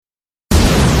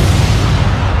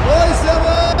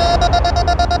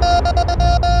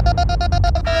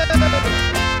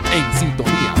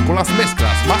las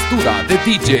mezclas más duras de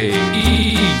DJ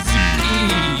Easy.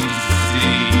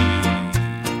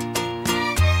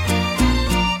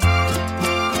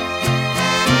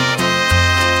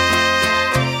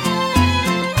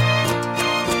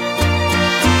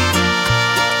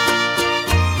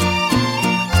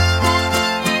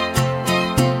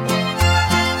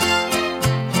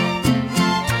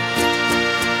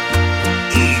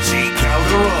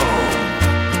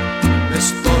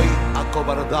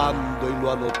 Acobardando y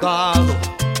lo ha notado,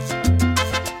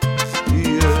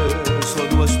 y eso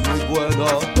no es muy bueno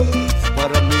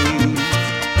para mí.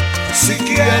 Si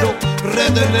quiero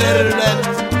retenerla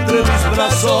entre mis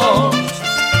brazos,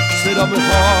 será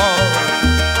mejor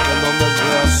que no me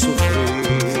vea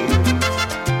sufrir.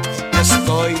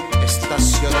 Estoy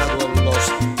estacionado en los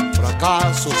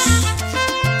fracasos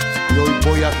y hoy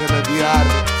voy a remediar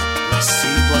la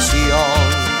situación.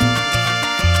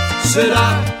 Será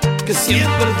que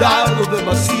siempre he dado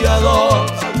demasiado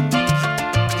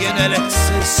y en el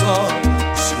exceso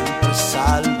siempre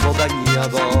salgo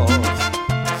dañado.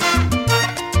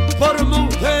 Por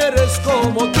mujeres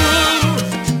como tú,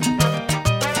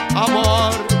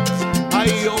 amor,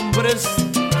 hay hombres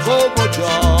como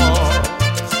yo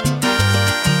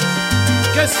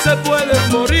que se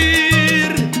pueden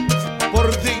morir por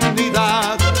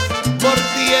dignidad,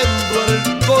 mordiendo el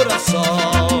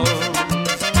corazón.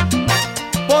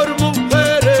 Por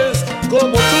mujeres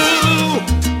como tú,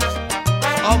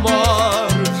 amor,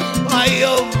 hay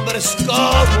hombres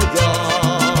como yo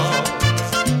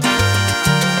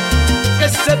que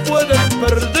se pueden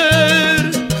perder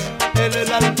en el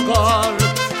alcohol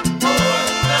por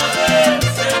una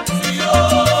decepción.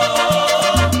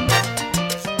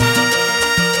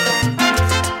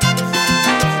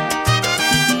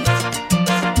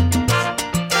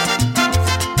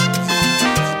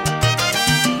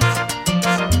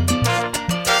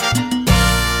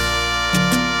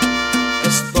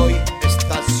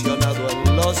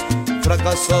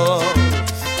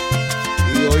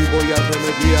 Y hoy voy a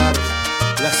remediar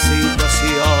la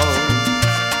situación.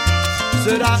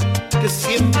 Será que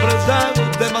siempre he dado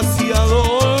demasiado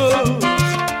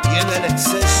y en el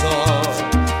exceso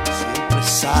siempre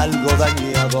salgo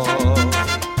dañado.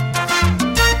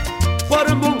 Por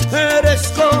mujeres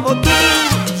como tú,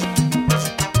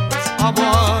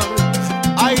 amor,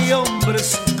 hay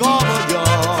hombres como yo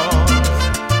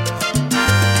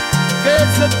que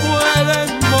se pueden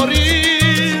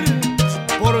morir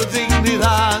por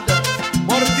dignidad,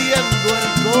 mordiendo el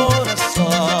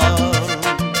corazón.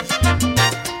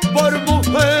 Por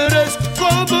mujeres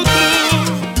como tú,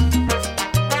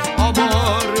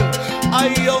 amor,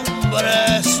 hay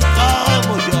hombres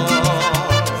como yo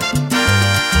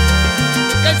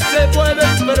que se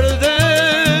pueden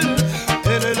perder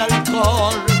en el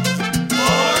alcohol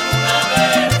por una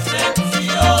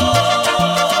decepción.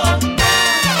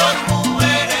 Por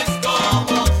mujeres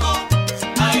como tú,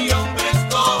 hay hombres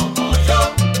como yo.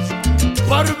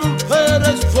 Por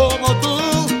mujeres como tú,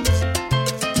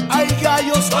 hay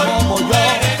gallos como yo.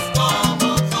 Como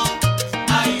tú,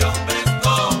 hay hombres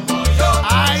como yo.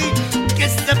 Hay que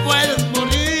se pueden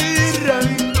morir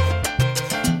ay,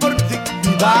 por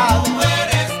dignidad. Por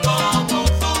mujeres como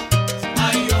tú,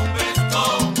 hay hombres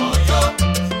como yo.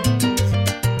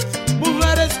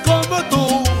 Mujeres como tú,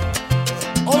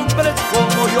 hombres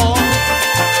como yo.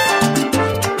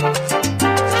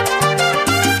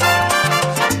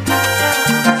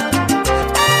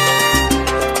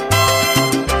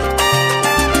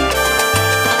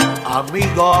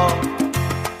 Amigo,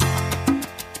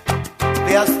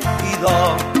 te has ido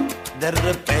de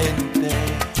repente.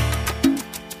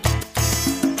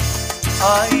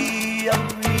 Ay,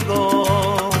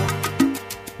 amigo,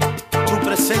 tu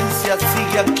presencia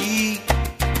sigue aquí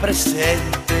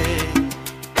presente.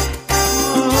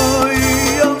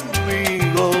 Ay,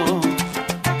 amigo,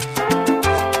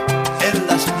 en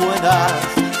las buenas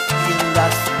y en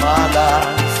las malas.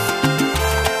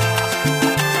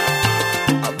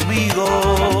 Amigo,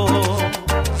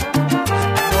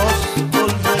 nos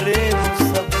volveremos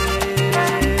a ver.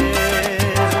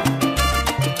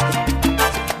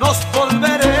 Nos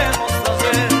volveremos a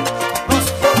ver, nos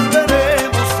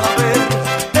volveremos a ver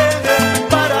en el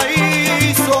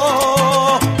paraíso,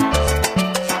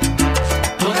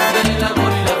 donde el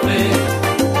amor y la fe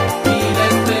y la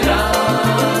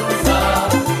esperanza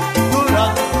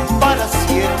duran para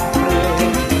siempre.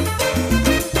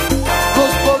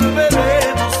 Nos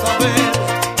volveremos a ver,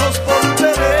 nos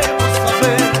volveremos a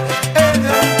ver en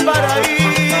el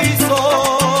paraíso,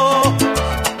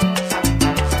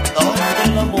 donde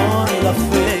el amor y la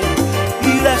fe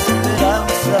y la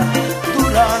esperanza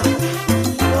duran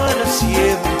para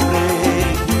siempre.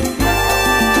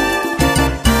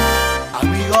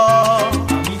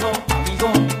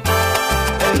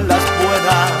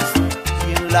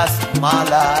 las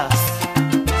malas.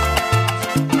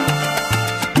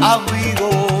 Amigo,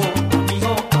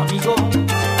 amigo, amigo,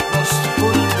 nos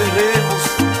volveremos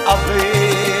a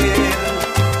ver.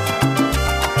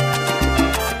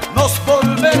 Nos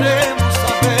volveremos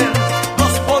a ver,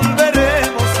 nos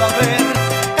volveremos a ver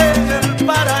en el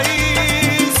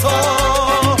paraíso.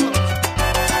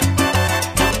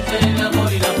 Donde el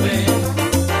amor y la fe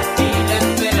y la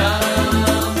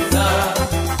esperanza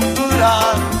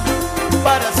duran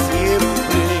para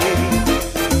siempre.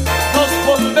 Nos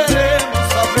volveremos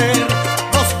a ver,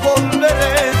 nos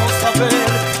volveremos a ver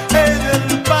en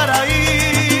el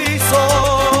paraíso,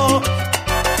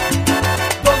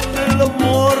 donde el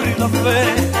amor y la fe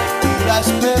y la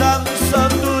esperanza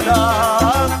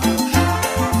duran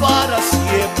para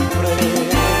siempre.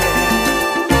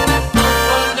 nos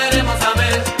volveremos a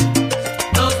ver,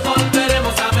 nos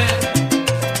volveremos a ver,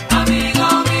 amigo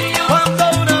mío. Cuando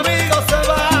un amigo se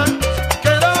va,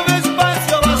 queda un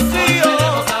espacio vacío.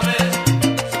 Volveremos a ver,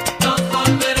 nos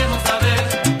volveremos a ver,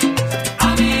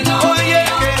 amigo Oye,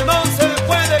 mío. que no se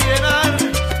puede llenar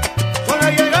con la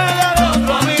llegada de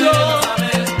otro amigo.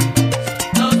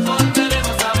 Nos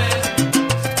volveremos a ver,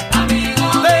 amigo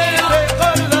Te mío.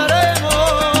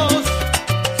 recordaremos,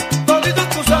 toditos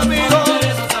tus amigos.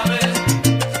 Volveremos a ver,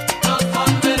 nos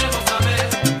volveremos a ver,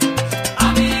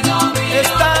 amigo mío.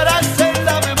 Estarás en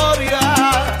la memoria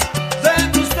de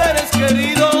tus seres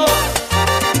queridos.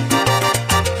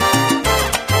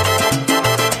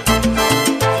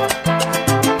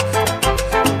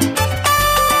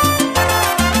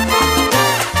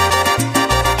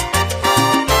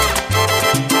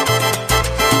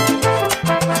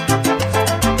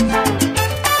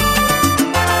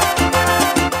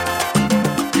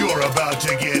 You're about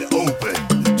to get open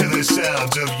to the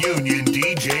sounds of Union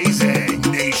DJs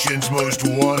and nation's most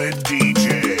wanted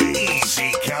DJ,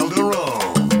 Easy Calderon.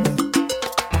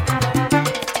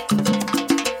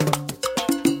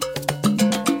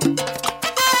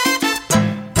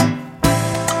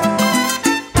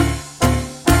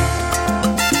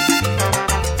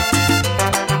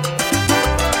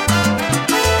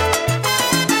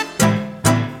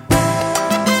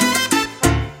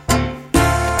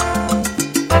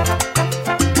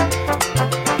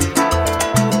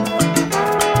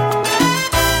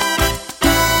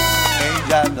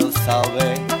 Ella no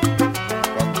sabe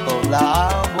cuánto la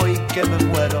amo y que me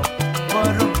muero por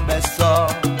un beso.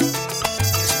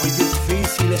 Es muy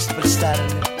difícil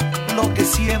expresarle lo que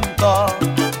siento,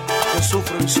 que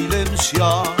sufro en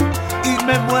silencio y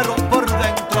me muero por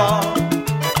dentro.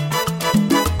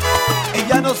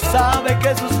 Ella no sabe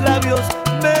que sus labios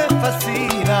me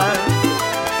fascinan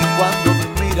y cuando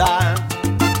me miran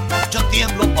yo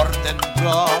tiemblo por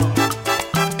dentro.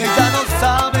 Ella no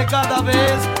sabe cada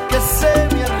vez que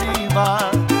se me arrima,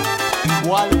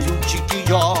 igual que un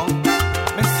chiquillo,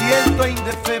 me siento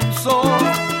indefenso.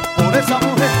 Por esa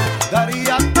mujer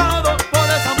daría todo, por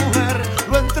esa mujer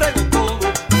lo entrego todo.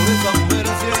 Por esa mujer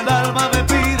si el alma me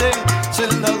pide, se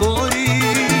la doy.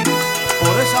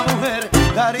 Por esa mujer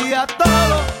daría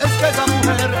todo, es que esa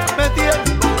mujer me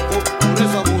tiene loco. Por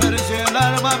esa mujer si el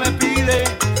alma me pide,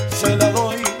 se la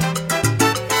doy.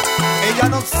 Ella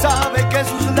no sabe que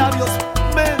sus labios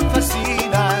me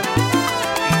fascinan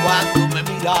y cuando me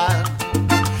miran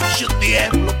yo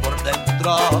tiemblo por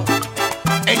dentro.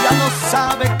 Ella no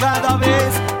sabe cada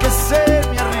vez que se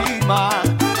me arrima,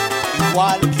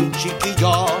 igual que un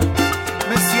chiquillo,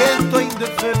 me siento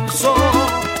indefenso.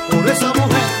 Por esa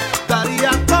mujer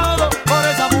daría todo, por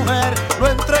esa mujer lo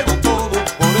entrego todo.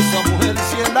 Por esa mujer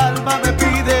si el alma me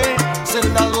pide, se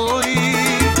la doy.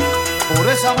 Por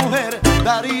esa mujer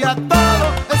daría todo,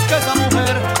 es que esa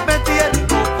mujer me tiene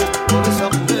loco. Por esa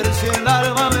mujer si el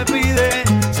alma me pide,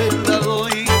 se la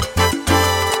doy.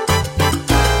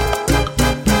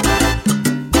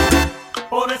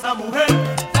 Por esa mujer,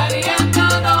 Daría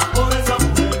todo, por esa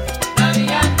mujer,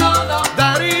 daría todo,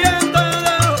 daría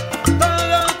todo,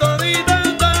 todo, todito,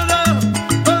 todo,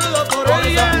 todo por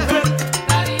ella.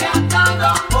 daría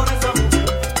todo, Por esa mujer,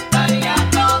 daría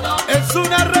todo, es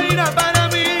una reina para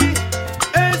mí.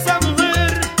 Esa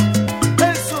mujer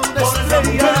es una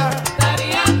estrella.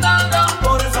 daría todo,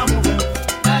 Por esa mujer,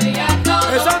 daría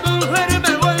todo, esa mujer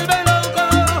me vuelve loco.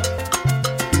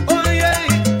 Oye,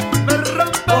 me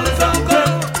rompe el loco.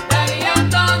 daría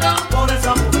todo, Por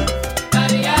esa mujer,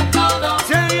 daría todo,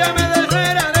 si ella me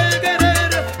dejara de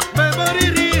querer, me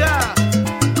moriría.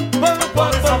 Por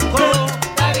esa mujer,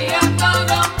 daría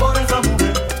todo, por esa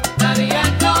mujer, daría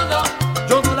todo,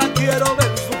 yo no la quiero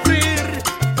ver sufrir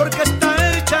porque está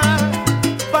hecha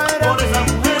para mí. Esa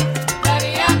mujer,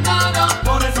 daría todo,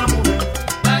 por esa mujer,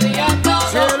 daría si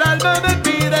todo, el alma me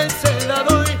pide, se la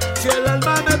doy. Si el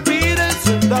alma me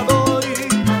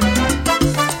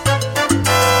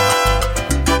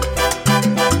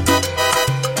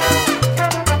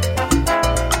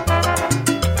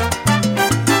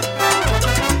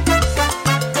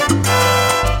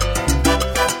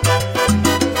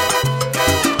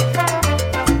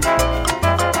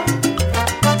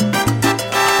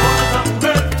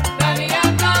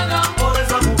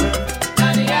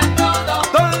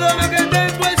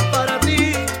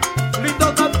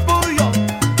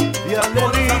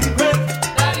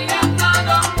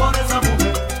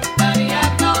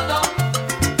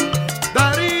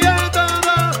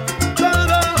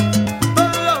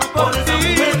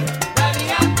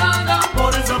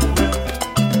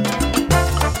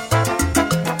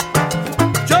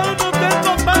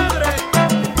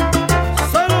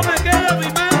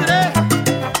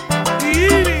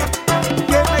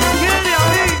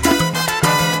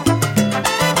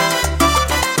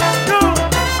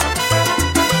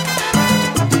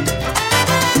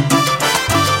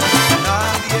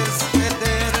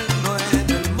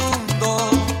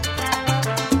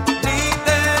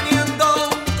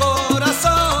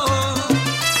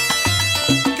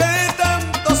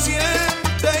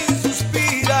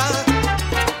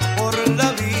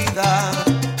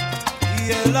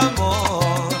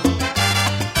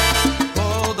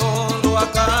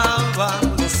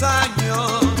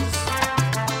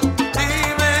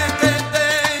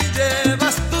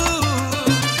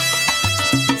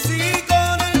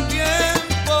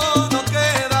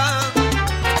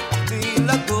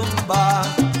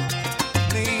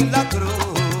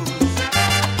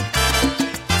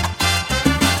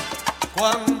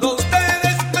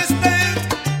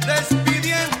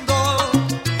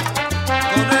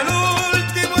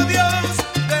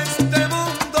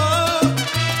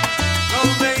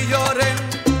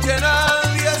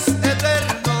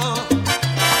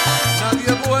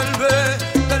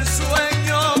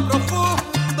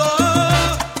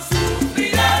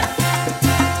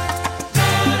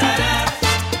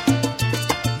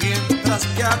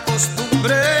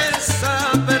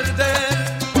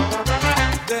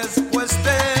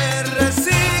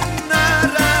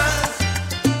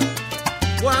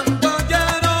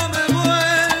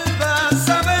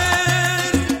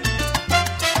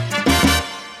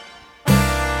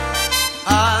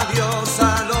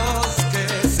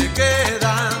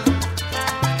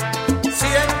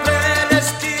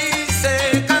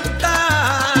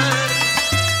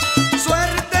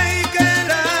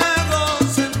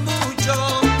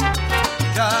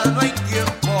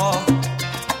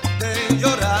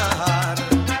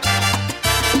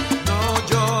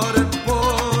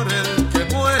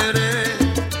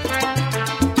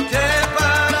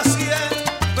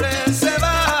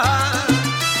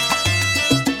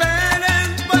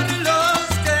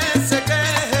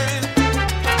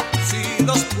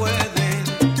oídos pueden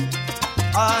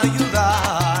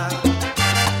ayudar.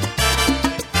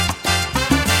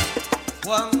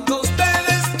 Cuando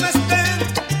ustedes me estén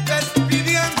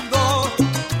despidiendo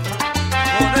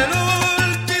con el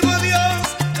último adiós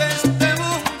de este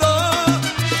mundo,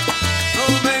 no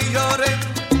me lloren,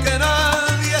 que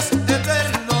nadie es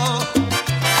eterno,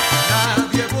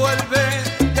 nadie vuelve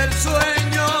del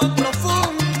sueño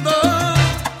profundo.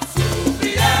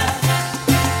 Sufrirás,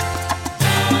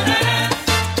 llorarás,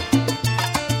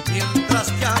 Mientras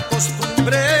que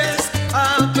acostumbres a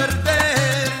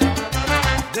perder,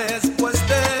 después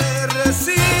te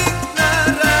resignarás.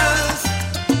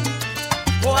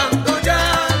 Cuando ya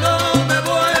no me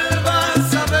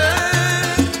vuelvas a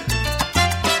ver,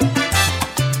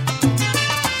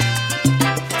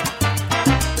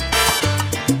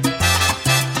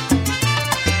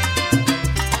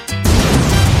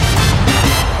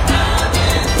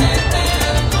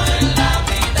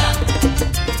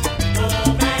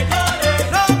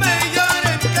 no me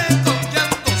lloren, que con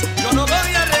llantos yo no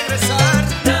voy a regresar.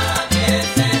 nadie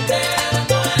es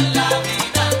eterno en la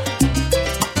vida.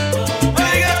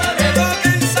 Oiga, que me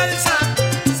toquen salsa,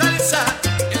 salsa,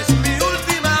 es mi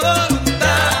última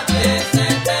voluntad. Nadie es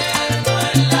eterno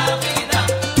en la vida.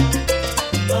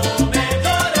 No me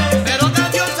llores. Pero de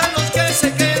adiós a los que se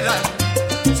quedan,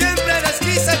 siempre les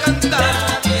quise cantar.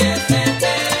 Nadie es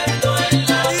eterno en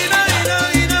la vida.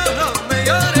 Y no me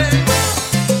lloren.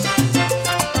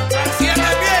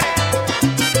 Cierra bien,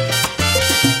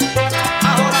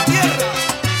 bajo la tierra.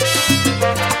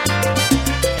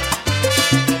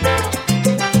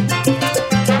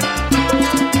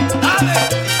 Dale,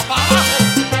 pa'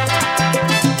 abajo.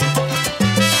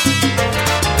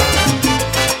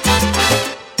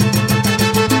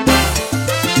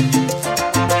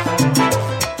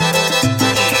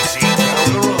 Easy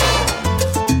Calderon.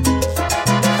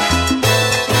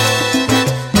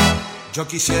 Yo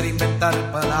quisiera inventar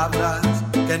palabras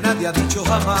que nadie ha dicho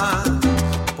jamás,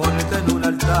 ponerte en un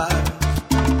altar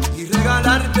y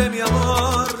regalarte mi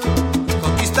amor,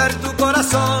 conquistar tu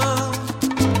corazón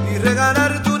y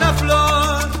regalarte una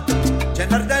flor,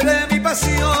 llenarte de mi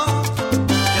pasión,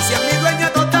 que seas mi dueña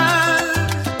total,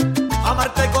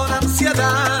 amarte con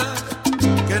ansiedad,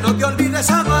 que no te olvides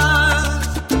jamás,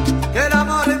 que el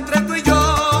amor entre tú y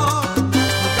yo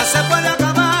nunca se puede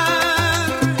acabar.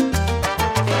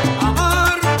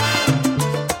 Amor,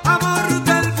 amor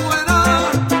del bueno,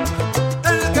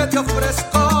 el que te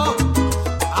ofrezco.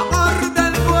 Amor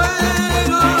del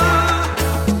bueno,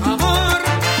 amor,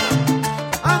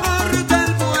 amor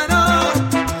del bueno,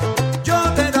 yo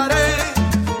te daré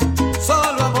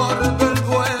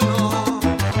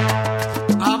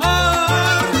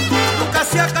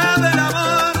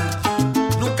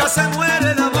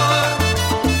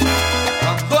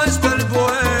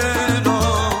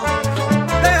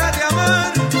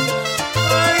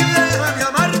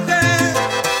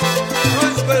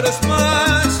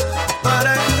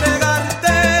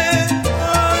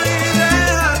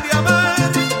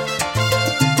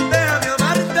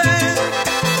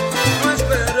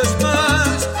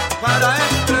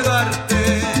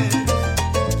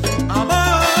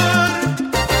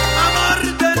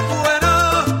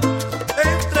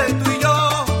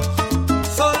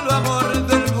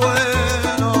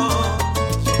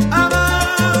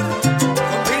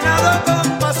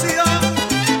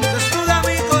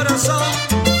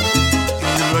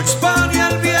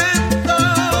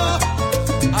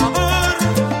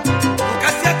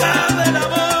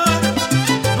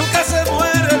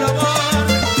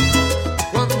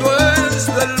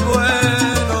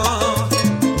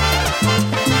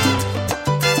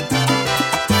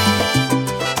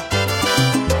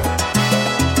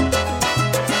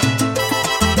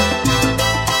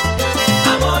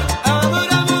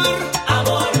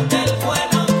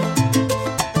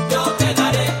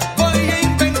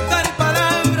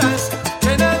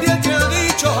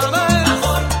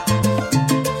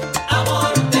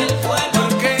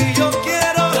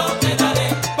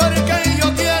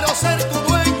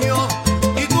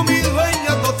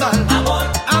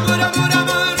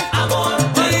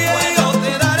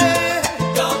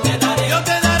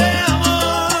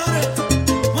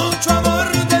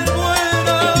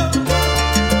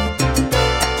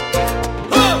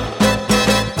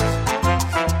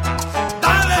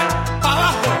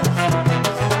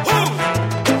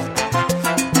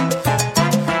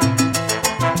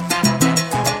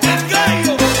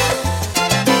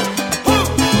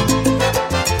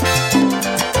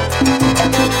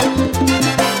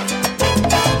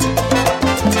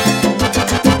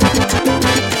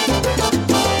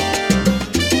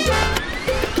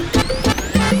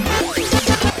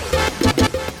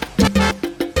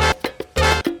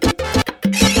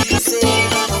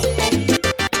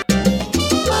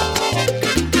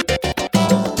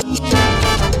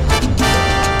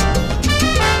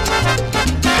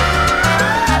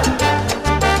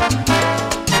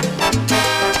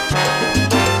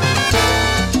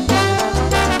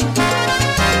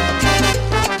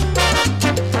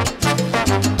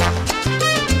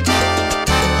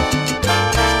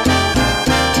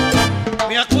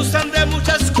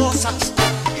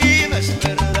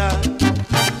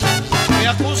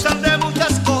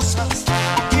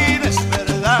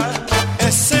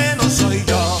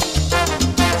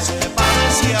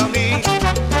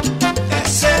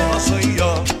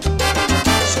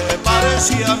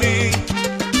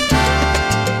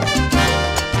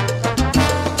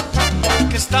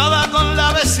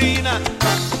vecina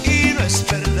y no es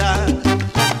verdad.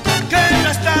 Que no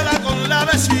estaba con la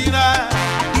vecina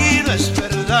y no es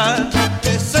verdad.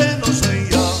 Ese no soy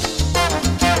yo,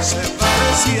 se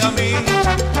parece a mí.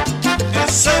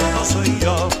 Ese no soy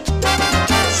yo,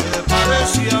 se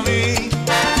parece a mí.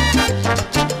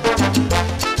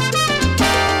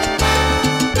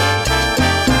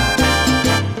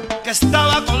 Que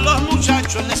estaba con los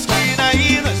muchachos en la esquina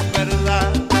y no es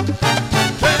verdad.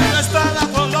 Que estaba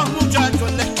con los muchachos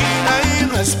en la esquina y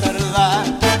no es verdad.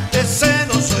 Ese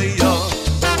no soy yo,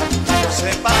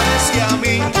 se parece a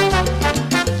mí.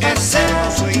 Ese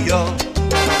no soy yo,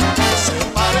 se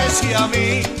parece a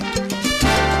mí.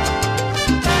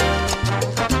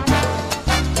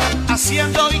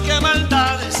 Haciendo y que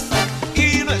maldades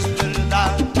y no es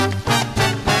verdad.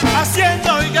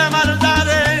 Haciendo y que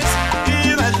maldades y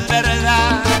no es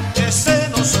verdad. Ese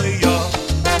no soy yo,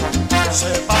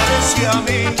 se parece a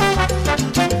mí.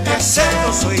 Ese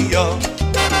no soy yo,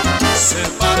 se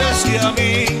parece a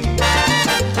mí.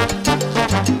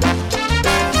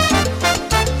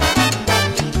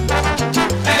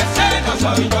 Ese no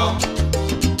soy yo,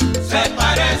 se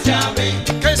parece a mí.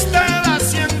 Que estaba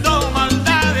haciendo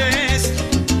maldades,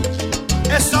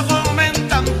 eso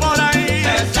comentan por ahí.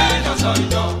 Ese no soy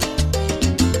yo,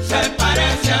 se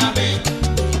parece a mí.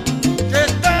 Que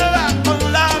estaba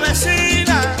con la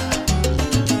vecina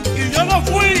y yo no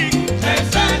fui.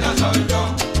 Ese no soy yo,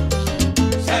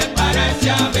 se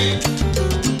parece a mí.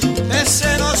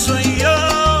 Ese no soy yo,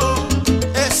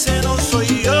 ese no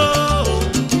soy yo.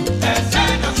 Ese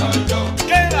no soy yo,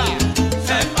 ¿Qué va?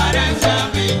 se parece a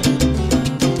mí.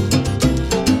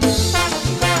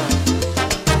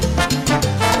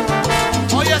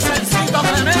 Oye, Sencito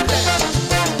Clemente,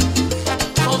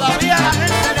 todavía la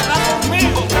gente le da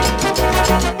conmigo.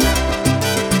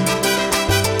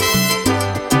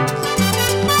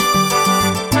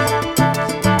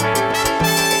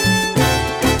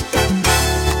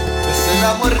 Besé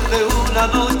la muerte una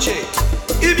noche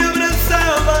y me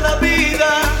abrazaba la vida,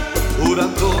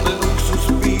 jurándome en un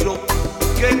suspiro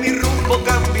que mi rumbo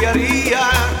cambiaría.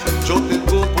 Yo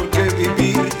tengo por qué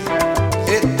vivir,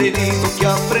 he tenido que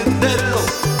aprenderlo.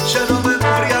 Ya no me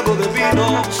embriago de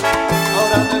vinos,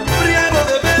 ahora me embriago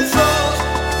de besos.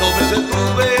 No me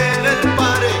detuve en el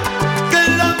pare que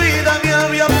la vida me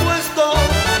había puesto.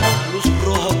 La luz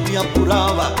roja me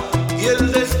apuraba y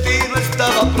el destino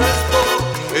estaba presto.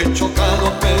 He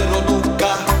chocado pero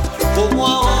nunca como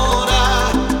ahora.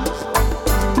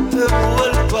 He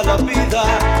vuelto a la vida,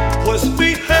 pues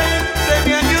mi gente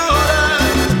me añora.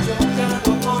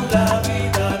 Chocado con la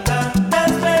vida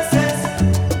tantas veces,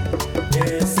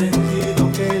 he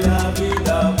sentido que la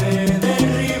vida me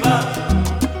derriba.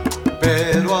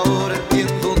 Pero ahora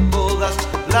entiendo todas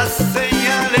las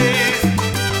señales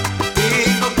y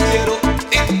no quiero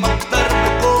impactarme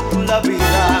con la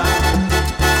vida.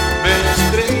 Me he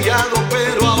estrellado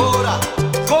pero ahora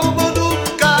como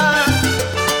nunca,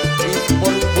 y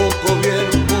por poco viene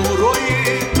un muro y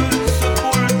me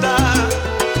sepulta.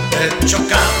 He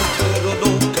chocado pero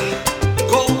nunca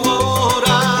como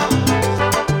ahora.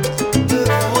 He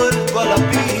vuelto a la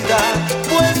vida,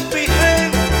 pues mi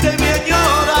gente me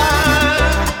añora.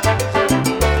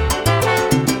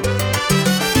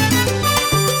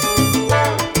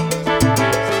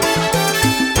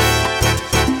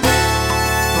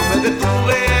 No me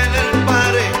detuve en el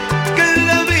pare que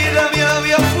la vida me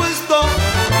había puesto.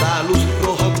 La luz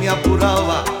roja me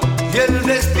apuraba y el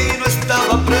destino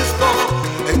estaba presto.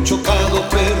 He chocado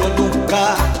pero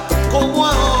nunca como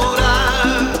ahora.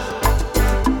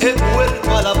 He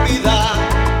vuelto a la vida,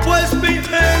 pues mi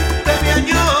gente me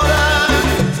añora.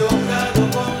 He chocado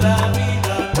con la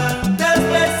vida tantas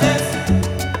veces,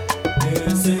 he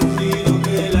sentido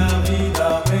que la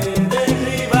vida me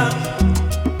derriba.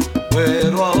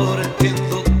 Pero ahora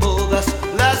entiendo todas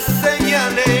las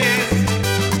señales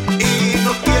y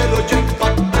no quiero ya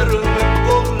impactarme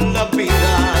con la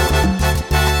vida.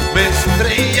 Me he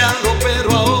estrellado pero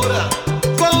ahora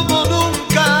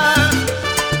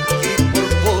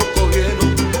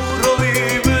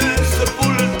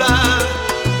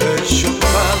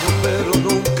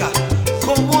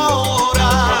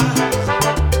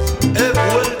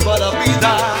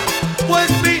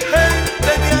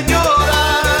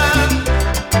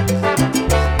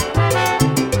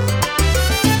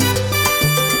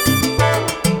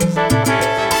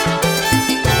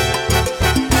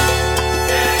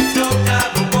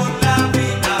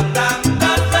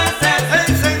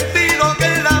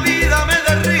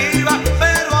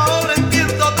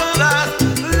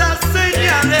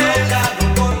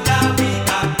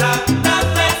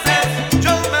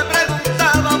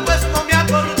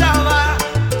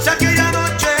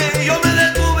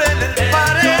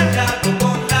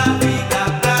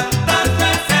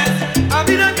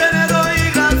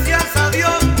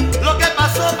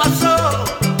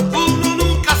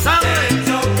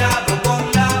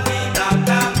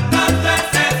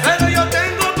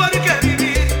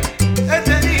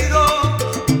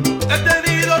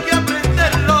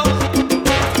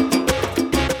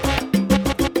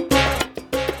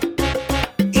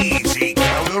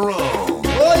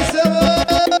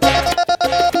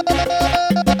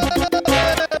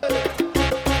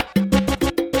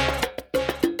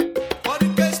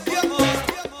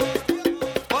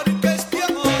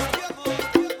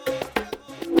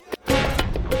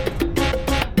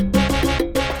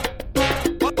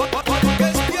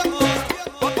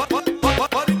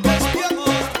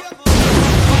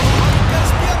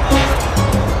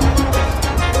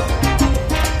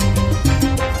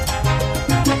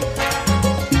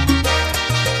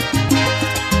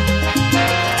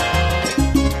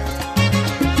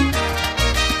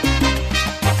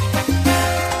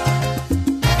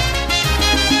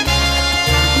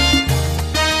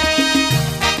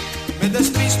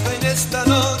esta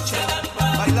noche,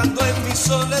 bailando en mi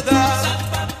soledad.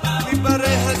 Mi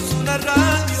pareja es una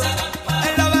radio,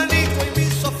 el abanico y mi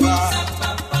sofá,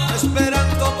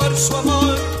 esperando por su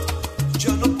amor.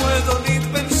 Yo no puedo ni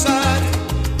pensar,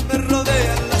 me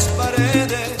rodean las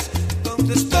paredes.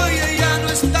 Donde estoy ella no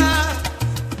está.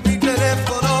 Mi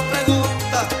teléfono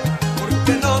pregunta por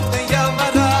qué no te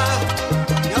llamará.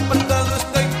 Mi apartado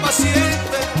está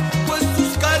impaciente, pues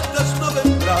tus cartas no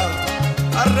vendrán.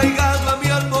 Arraigado a mi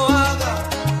almohada,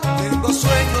 tengo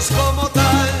sueños como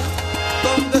tal,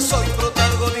 donde soy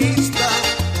protagonista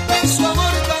de su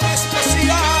amor tan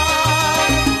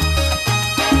especial.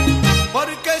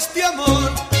 Porque este amor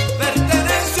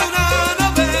pertenece a una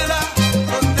novela,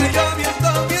 donde yo viento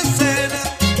mi escena,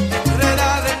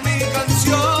 enredada en mi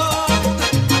canción.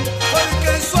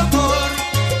 Porque su amor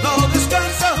no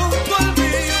descansa junto al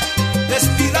mío,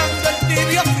 destilando el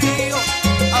tibio frío,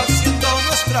 haciendo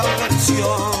nuestra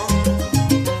versión.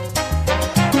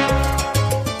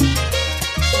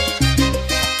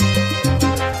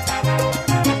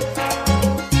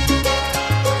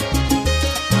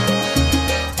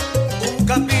 Un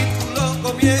capítulo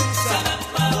comienza,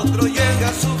 otro llega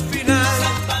a su final,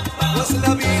 pues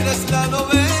la vida es la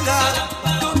novela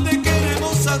donde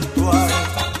queremos actuar.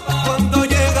 Cuando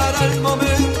llegará el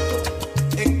momento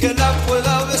en que la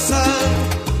pueda besar,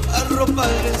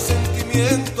 arroparle en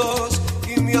sentimientos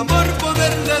y mi amor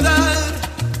poderle dar.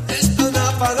 Están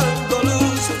apagando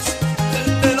luces,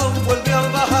 el telón vuelve a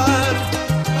bajar.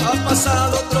 Ha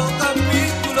pasado otro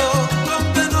capítulo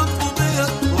donde no pude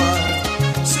actuar.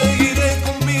 Seguiré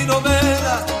con mi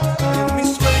novela, en mis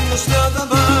sueños nada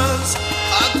más.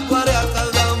 Actuaré a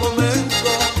cada momento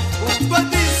junto a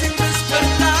ti sin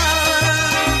despertar.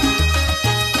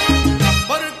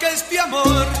 Porque este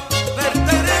amor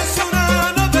pertenece a una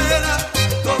novela,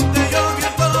 donde yo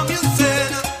viento mi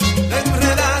escena,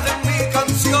 enredada en mi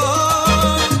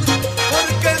canción.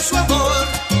 Porque su amor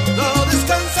no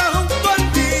descansa junto al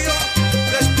mío,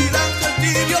 destilando el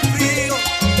tibio frío,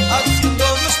 haciendo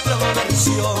nuestra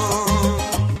versión.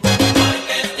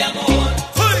 Porque este amor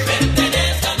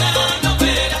pertenece a una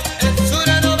novela. Es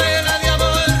una novela de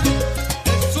amor,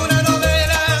 es una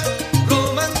novela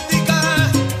romántica.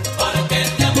 Porque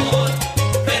este amor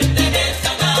pertenece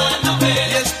a una Y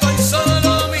novela. estoy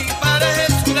solo, mi pareja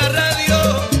es una radio,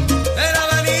 el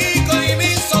abanico y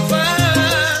mi sofá.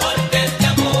 Porque este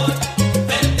amor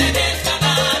pertenece a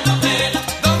una novela.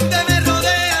 Donde me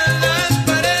rodean las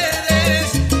paredes,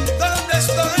 donde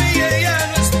estoy ella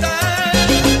no está.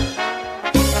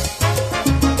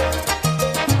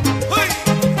 ¡Uy!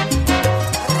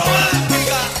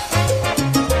 Romántica.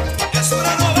 Es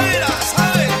una novela,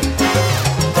 ¿sabes?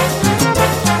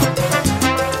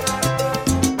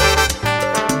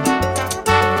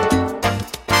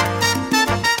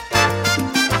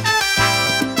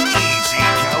 Easy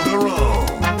Calderon.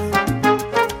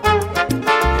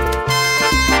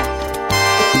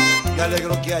 Me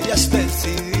alegro que hayas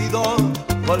decidido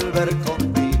volver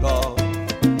conmigo.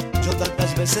 Yo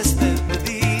tantas veces te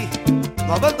pedí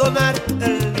no abandonar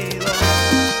el nido.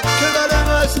 Quedará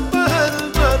más pájaro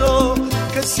en mano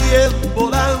que 100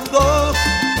 volando.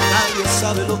 Nadie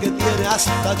sabe lo que tiene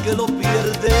hasta que lo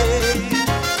pierde.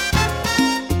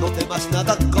 No temas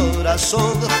nada,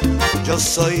 corazón, yo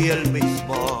soy el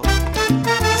mismo.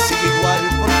 Y sigue igual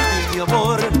por ti, mi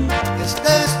amor,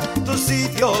 este es tu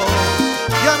sitio.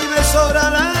 Y a mí me sobra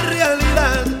la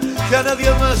realidad, que a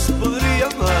nadie más podría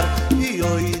amar. Y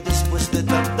hoy, después de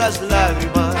tantas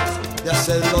lágrimas, de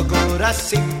hacer locuras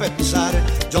sin pensar,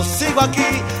 yo sigo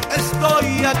aquí,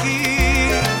 estoy aquí,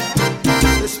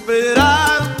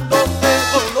 esperándote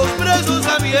con los brazos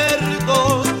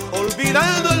abiertos,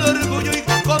 olvidando el orgullo y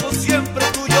como siempre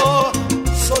tuyo,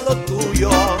 solo tuyo,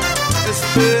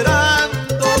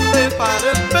 esperándote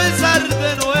para empezar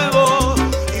de nuevo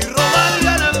y robarle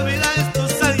a la vida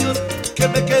estos años que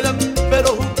me quedan, pero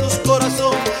juntos,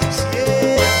 corazón,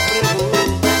 siempre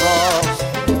juntos.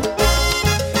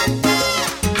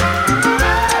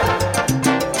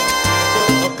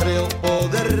 No creo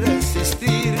poder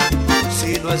resistir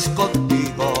si no es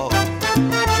contigo.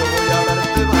 Yo voy a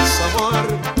darte más amor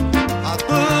a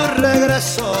tu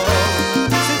regreso.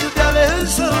 Si tú te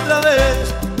alejas otra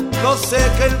vez, no sé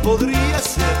qué podría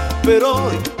ser, pero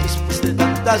hoy, después de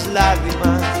tantas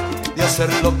lágrimas, de hacer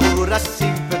locuras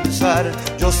sin pensar,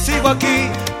 yo sigo aquí,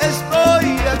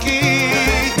 estoy aquí,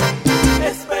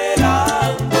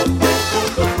 esperándote con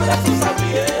los brazos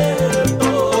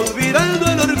abiertos, olvidando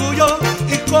el orgullo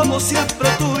y como siempre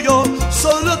tuyo,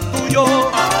 solo tuyo.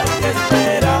 ay,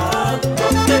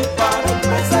 esperándote para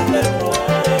empezar de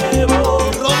nuevo.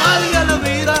 Robarle a la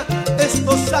vida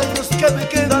estos años que me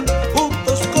quedan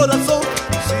juntos, corazón,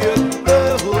 siempre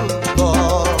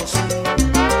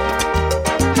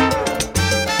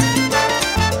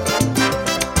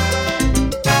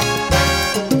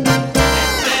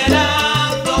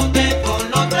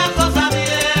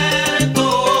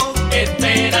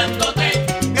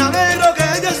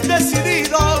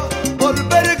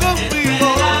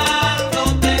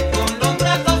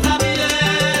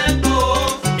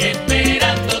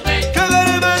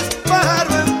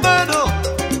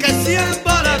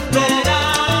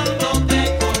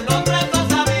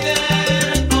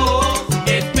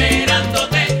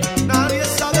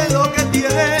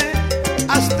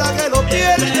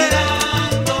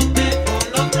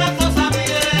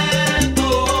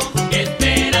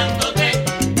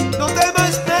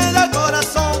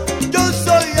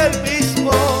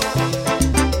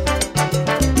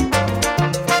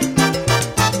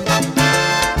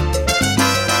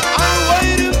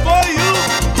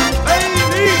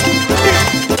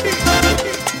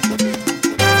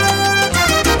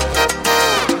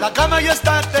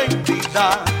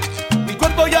vuelta. Mi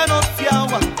cuerpo ya no se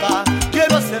aguanta.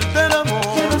 Quiero hacerte el amor.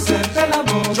 Quiero hacerte el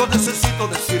amor. Yo necesito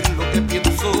decir lo que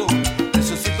pienso.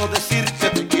 Necesito decir que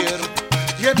te quiero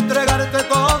y entregarte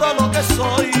todo lo que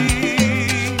soy.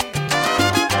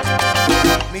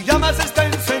 Mi llama se está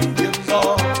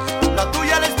encendiendo, la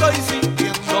tuya la estoy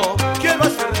sintiendo. Quiero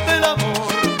hacerte el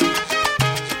amor.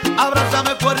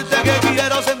 Abrázame fuerte que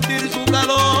quiero sentir tu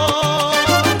calor.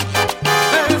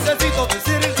 Necesito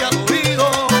decirte al oído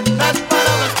las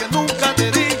palabras que nunca te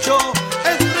he dicho.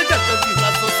 Estrellarte en mis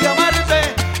brazos y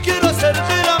amarte. Quiero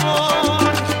hacerte el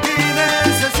amor. Y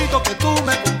necesito que tú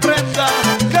me comprendas,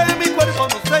 que mi cuerpo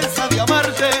no cesa de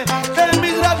amarte, que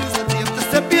mis labios ardientes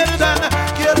se pierdan.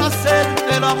 Quiero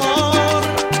hacerte el amor.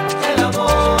 El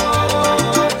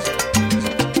amor.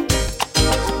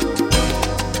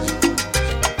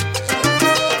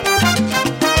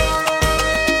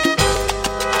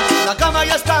 La cama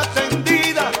ya está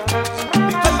tendida,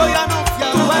 mi cuerpo ya no se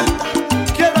aguanta.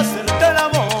 Quiero hacerte el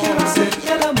amor. Quiero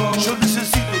hacerte el amor. Yo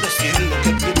necesito decir lo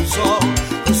que pienso,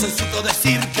 necesito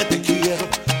decir que te quiero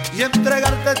y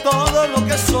entregarte todo lo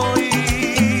que soy.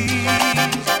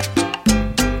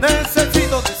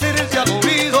 Necesito decirte al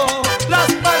oído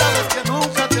las palabras que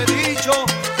nunca te he dicho,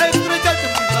 estrellarte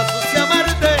en mis brazos y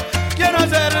amarte. Quiero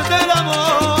hacerte el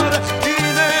amor y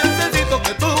necesito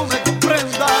que tú me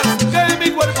comprendas, que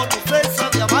mi cuerpo no cesa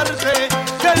de amarte,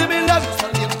 que mis labios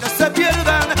ardientes se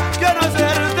pierdan. Quiero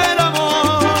hacerte el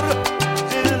amor,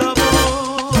 el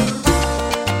amor.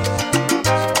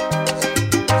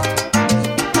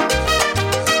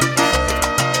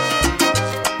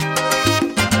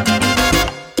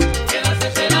 Quiero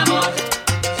hacerte el amor.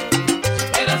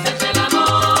 Quiero hacerte el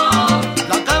amor.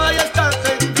 La cama ya está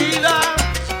tendida,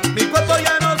 mi cuerpo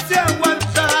ya no se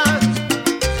aguanta.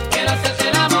 Quiero hacerte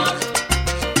el amor.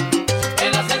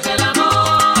 Quiero hacerte el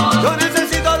amor. Yo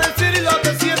necesito decir lo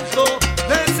que siento,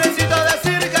 necesito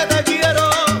decir que te quiero.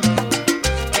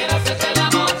 Quiero hacerte el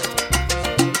amor.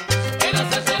 Quiero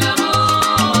hacerte el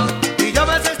amor. Mi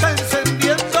llama se está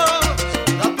encendiendo,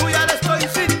 la tuya la estoy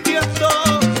sintiendo.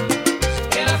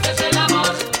 Quiero hacerte el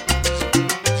amor.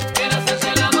 Quiero hacerte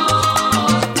el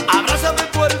amor. Abrázame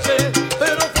fuerte,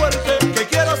 pero fuerte, que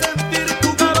quiero sentir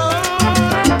tu calor.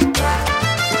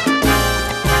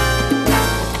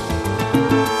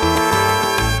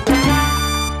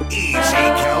 Easy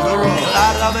Calderon.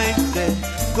 Claramente,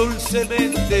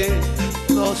 dulcemente,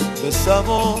 nos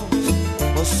besamos,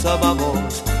 nos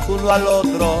amamos uno al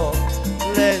otro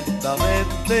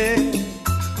lentamente.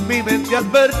 Mi mente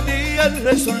advertía el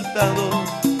resultado,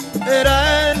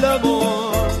 era el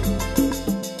amor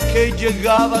que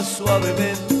llegaba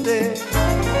suavemente.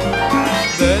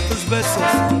 De tus besos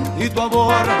y tu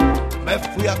amor me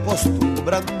fui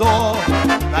acostumbrando,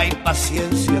 la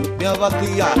impaciencia me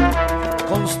abatía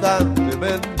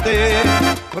constantemente.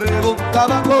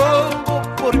 Preguntaba cómo,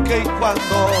 por qué y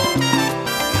cuándo,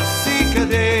 y así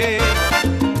quedé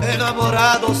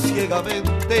enamorado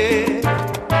ciegamente.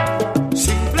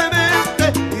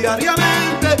 Simplemente,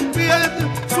 diariamente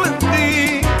pienso en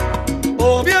ti.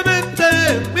 Obviamente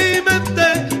en mi mente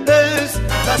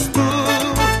estás tú.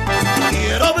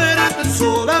 Quiero verte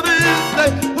solamente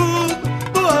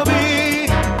junto a mí.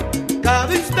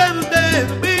 Cada instante en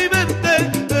mi mente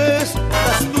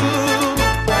estás tú.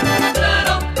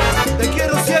 Claro, Te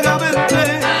quiero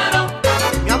ciegamente, claro,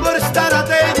 mi amor está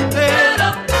latente.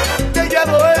 claro, Te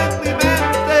llevo en mi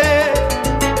mente.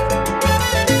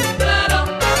 claro,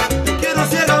 Te quiero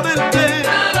ciegamente,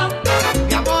 claro.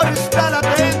 mi amor está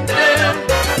latente.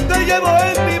 Te llevo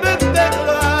en mi mente,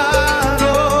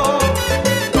 claro.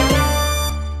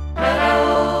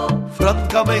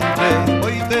 Francamente,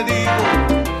 hoy te digo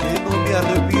que no me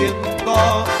arrepiento.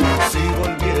 Si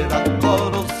volviera a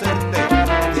conocerte,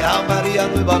 te amaría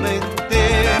nuevamente.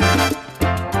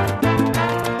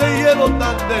 Te llevo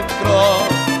tan dentro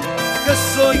que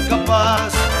soy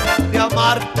capaz de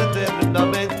amarte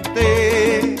eternamente.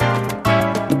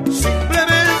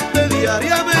 Simplemente,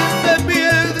 diariamente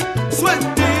pienso en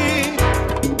ti.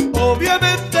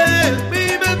 Obviamente en mi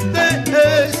mente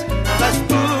estás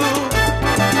tú.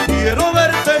 Quiero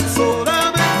verte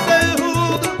solamente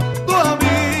junto a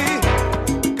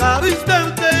mí. Cada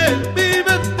instante en mi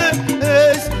mente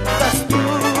estás tú.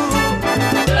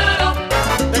 Claro,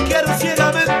 Te quiero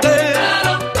ciegamente,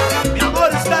 claro, mi amor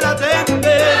está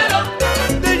latente. claro,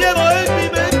 Te llevo en mi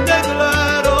mente,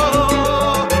 claro.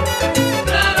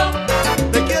 claro,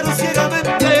 Te quiero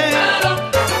ciegamente, claro,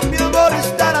 mi amor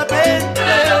está latente.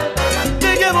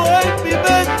 Te llevo en mi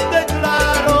mente,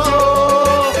 claro.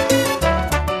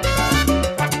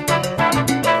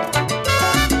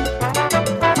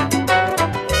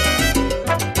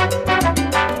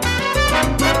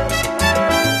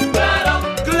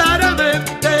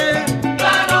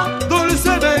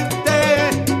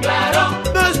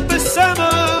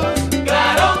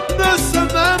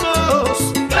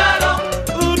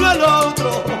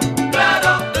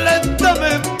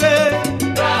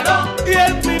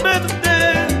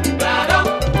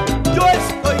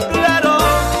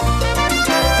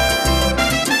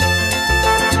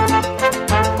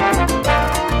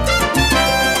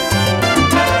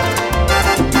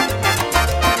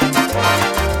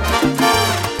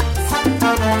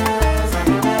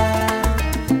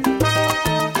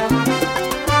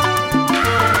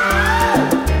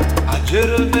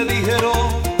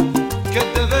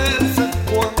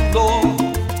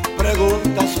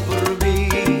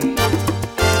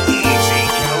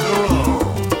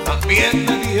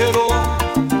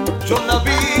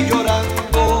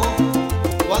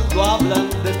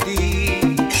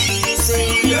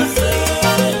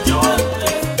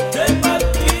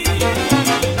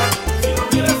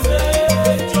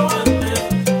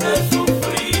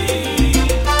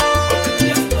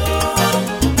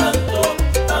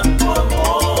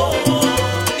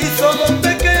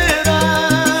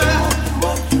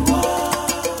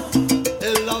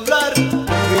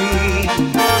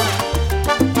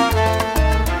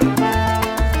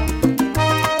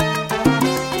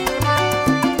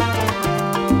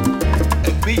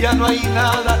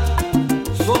 nada,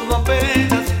 solo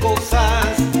apenas cosas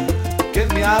que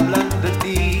me hablan de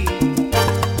ti.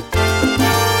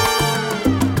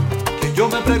 Que yo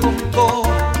me pregunto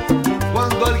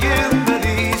cuando alguien me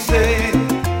dice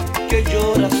que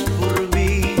lloras por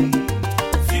mí.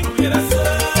 Si lo hubieras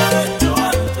hecho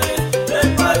antes de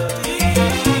partir,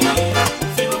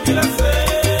 si lo hubieras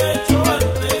hecho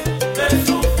antes de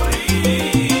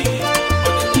sufrir,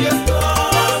 hoy tendrías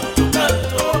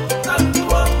tanto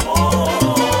amor.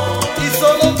 Y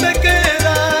solo te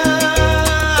queda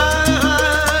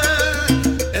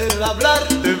el hablar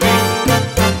de mí.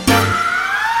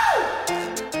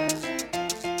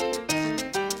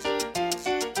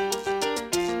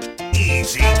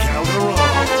 Easy Calderon.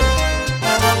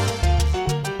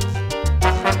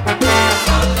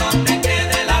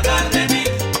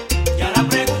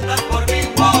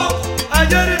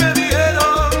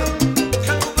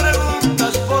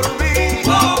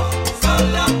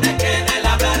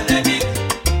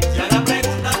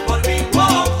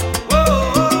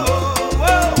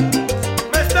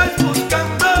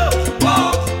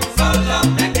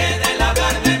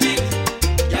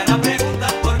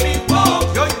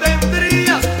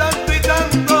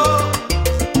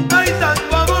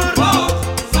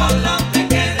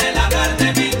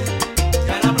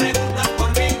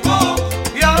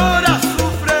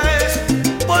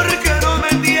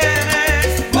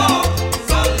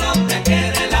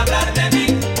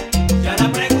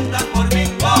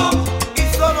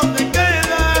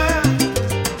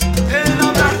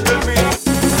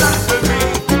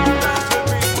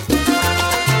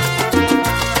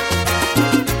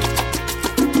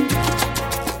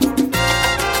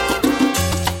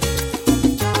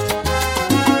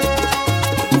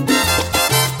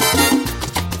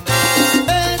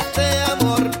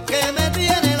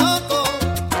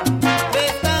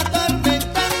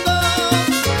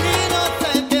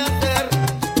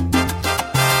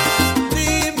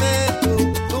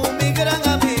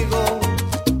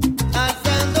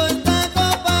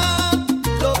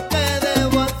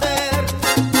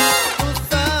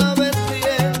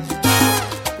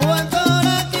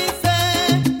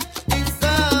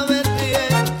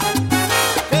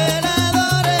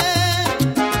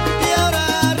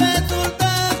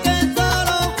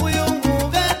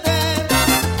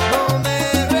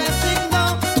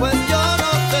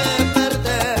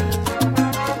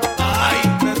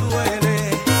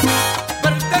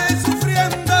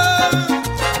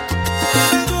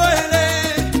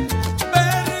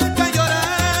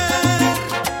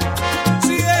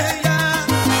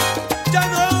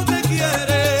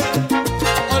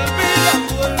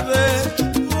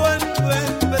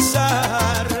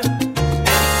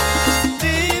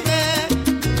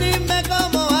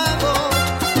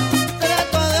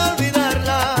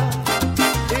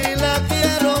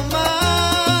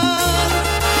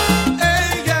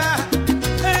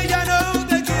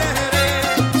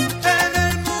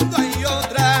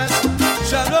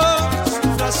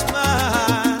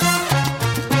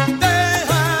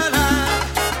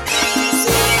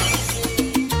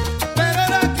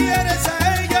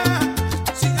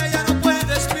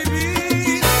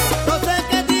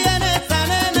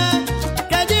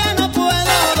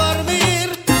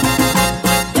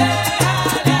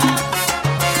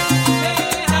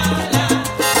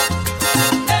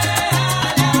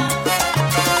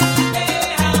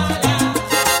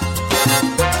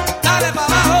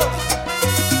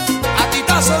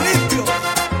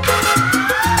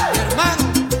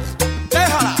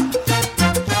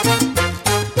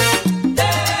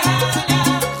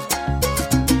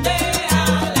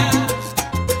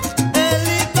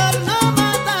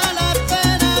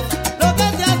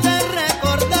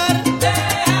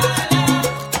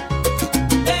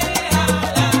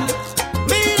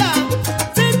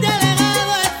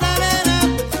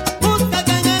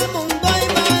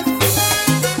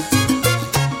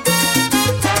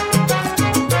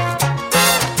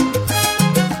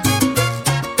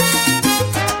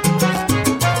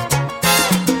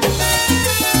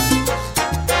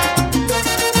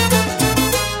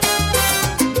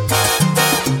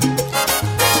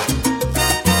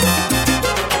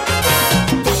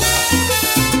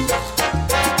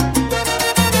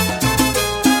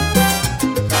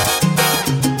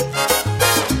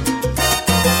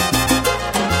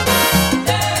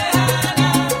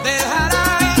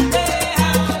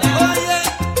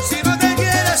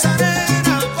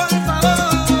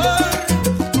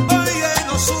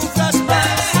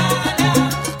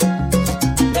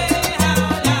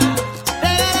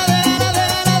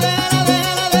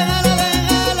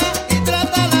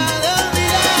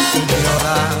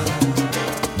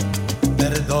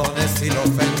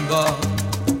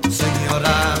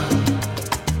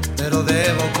 pero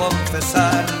debo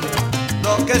confesarle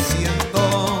lo que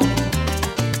siento.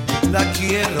 La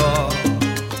quiero,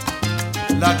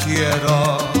 la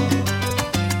quiero.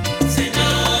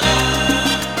 Señora,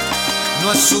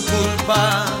 no es su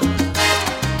culpa.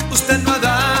 Usted no ha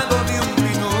dado ni un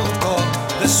minuto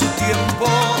de su tiempo.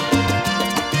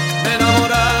 Me he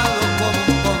enamorado como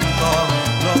un tonto,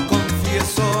 lo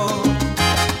confieso.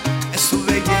 Es su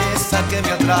belleza que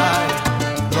me atrae,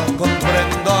 lo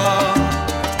comprendo.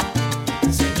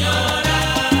 señora,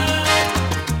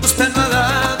 Usted no ha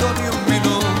dado ni un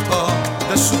minuto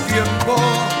de su tiempo.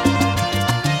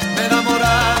 Me he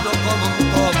enamorado como un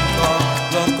tonto,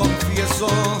 lo confieso.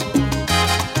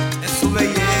 Es su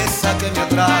belleza que me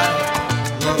atrae,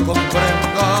 lo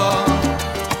comprendo.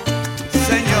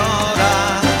 Señora,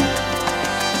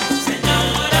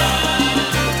 señora,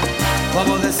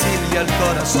 ¿cómo decirle al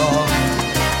corazón?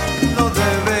 No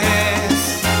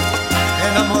debes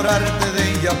enamorarte de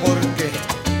ella porque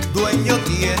dueño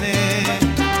tiene.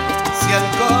 Si el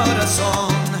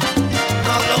corazón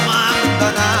no lo manda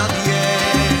nadie.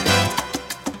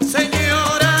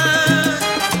 Señora,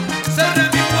 cerré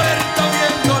mi puerta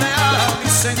oyéndole a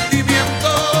mis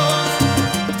sentimientos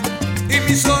y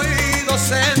mis oídos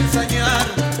ensañar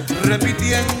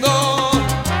repitiendo.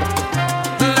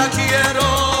 La quiero,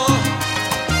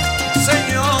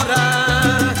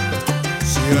 señora.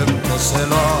 Siento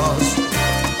celos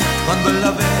cuando él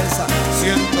la besa,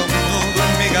 siento un nudo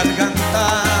en mi garganta,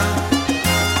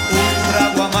 un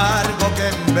trago amargo que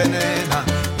envenena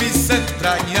mis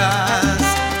entrañas.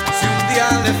 Si un día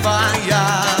le falla,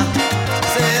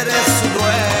 seré su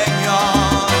dueño.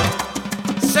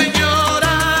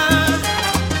 Señora,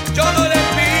 yo no le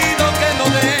pido que lo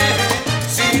deje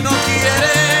si no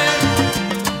quiere.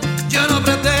 Yo no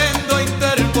pretendo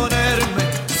interponerme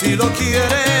si lo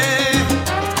quiere.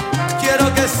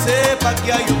 Quiero que sepa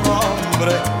que hay un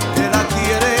hombre que la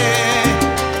quiere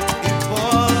y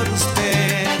por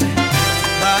usted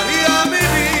daría mi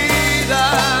vida.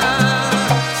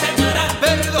 señora,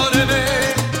 Perdóneme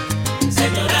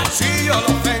señora, si yo lo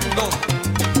ofendo,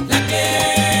 la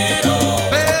quiero.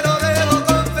 pero debo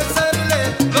confesarle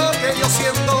lo que yo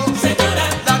siento. Señora,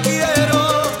 La quiero,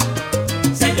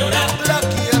 señora, la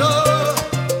quiero.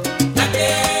 la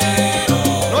quiero.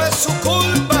 No es su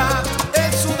culpa,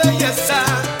 es su belleza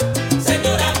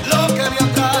Señora, lo que me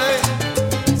atrae.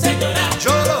 señora,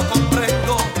 Yo lo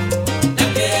comprendo. la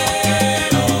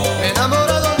quiero.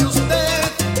 Enamorado de usted,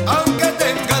 aunque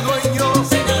tenga dueño.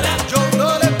 Señora, Yo no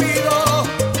le pido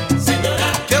señora,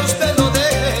 que usted lo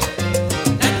deje.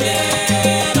 la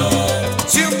quiero.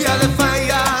 Si un día le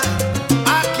falla,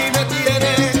 aquí me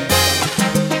tiene.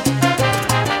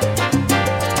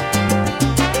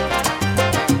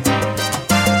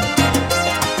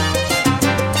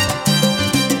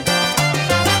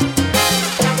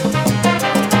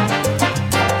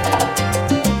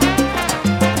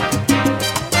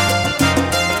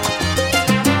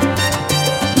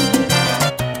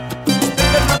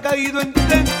 Usted que no ha caído en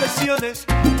tentaciones,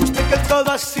 usted que en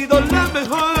todo ha sido la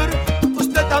mejor,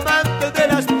 usted amante de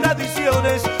las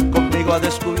tradiciones, conmigo ha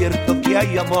descubierto que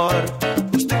hay amor.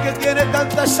 Usted que tiene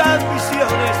tantas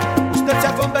ambiciones, usted se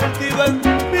ha convertido en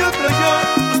mi otro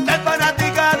yo. Usted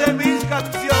fanática de mis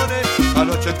canciones,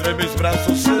 anoche entre mis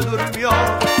brazos se durmió.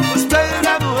 Usted es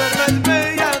la mujer más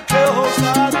bella que ojos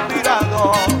han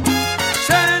mirado.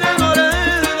 Se enamoró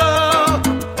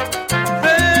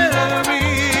de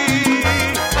mí.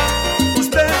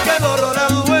 Usted que borró la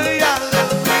huella de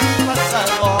mi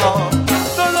pasado.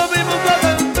 No lo mismo que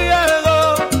me miedo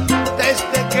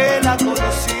desde que la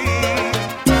conocí.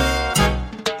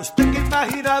 Usted que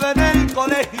imaginaba en el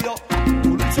colegio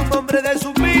un hombre de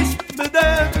su misma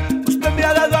edad. Usted me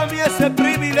ha dado a mí ese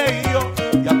privilegio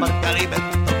y aparte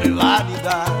alimento mi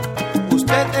vanidad.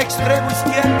 Usted extremo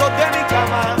izquierdo de mi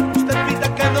cama. Usted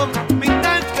pinta que no,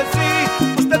 pinta que sí.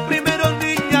 Usted primero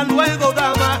niña, luego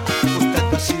dama. Usted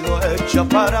ha sido hecha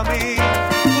para mí.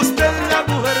 Usted es la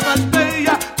mujer más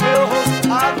bella que ojos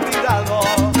han mirado.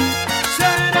 Se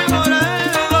enamoró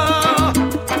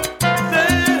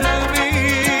de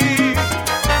mí.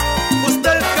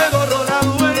 Usted que borró la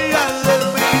huella de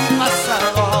mi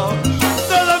pasado.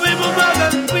 De lo mismo me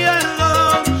arrepiento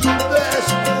desde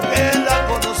que la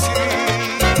conocí.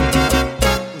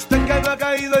 Usted que no ha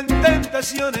caído en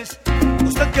tentaciones,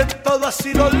 usted que en todo ha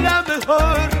sido la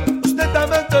mejor, usted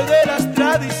amante de las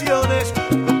tradiciones,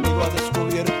 conmigo ha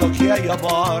descubierto que hay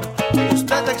amor.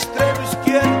 Usted extremo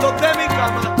izquierdo de mi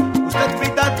cama, usted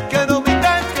mitad que no,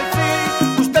 mitad que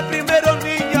sí. Usted primero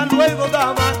niña, luego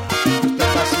dama.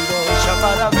 Usted ha sido hecha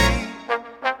para mí.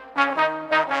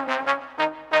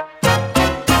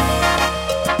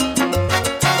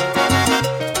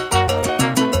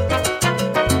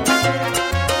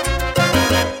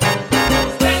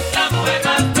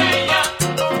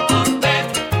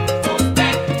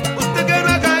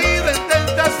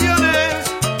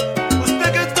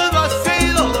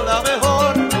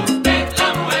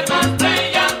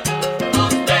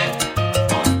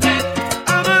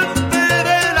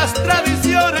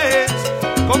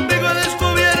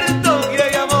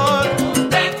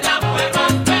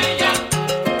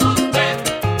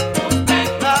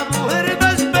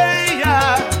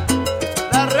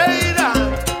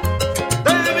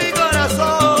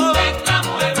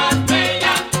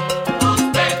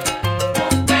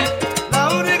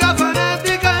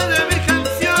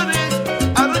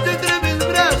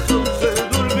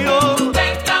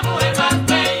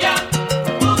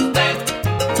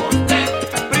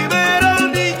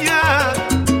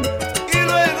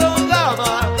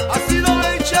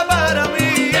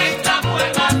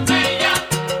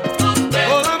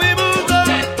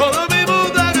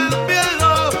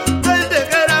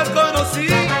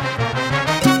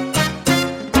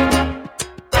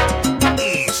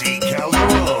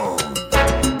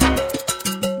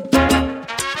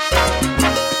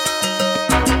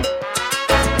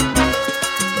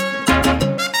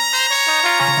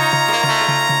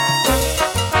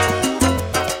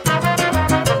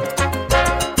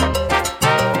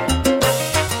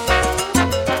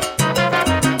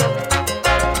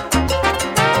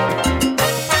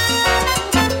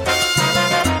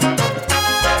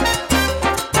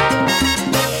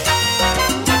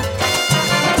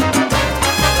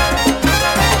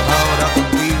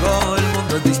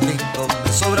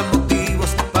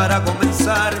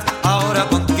 comenzar. Ahora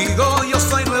contigo yo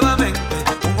soy nuevamente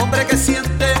un hombre que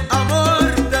siente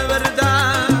amor de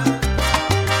verdad.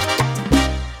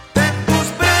 En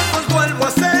tus brazos vuelvo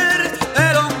a ser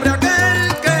el hombre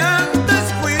aquel que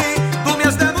antes fui. Tú me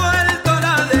has devuelto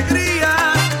la alegría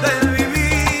de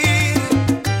vivir.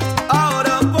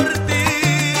 Ahora por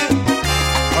ti,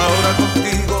 ahora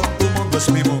contigo, tu mundo es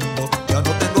mi mundo. Ya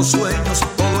no tengo sueños,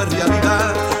 todo es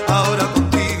realidad. Ahora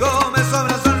contigo me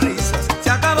sobran sonrisas. Se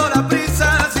acabó la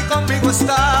prisa si conmigo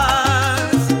estás.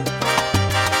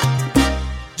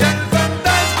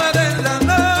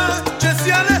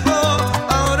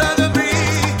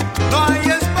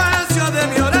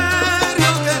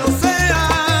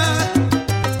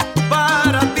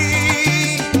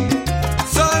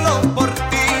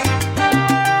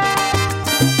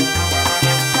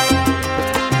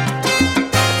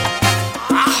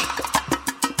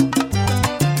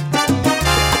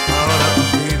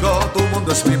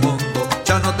 Es mi mundo,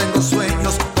 ya no tengo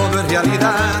sueños, todo es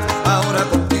realidad. Ahora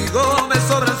contigo me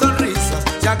sobran sonrisas.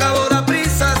 Se acabó la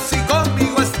prisa si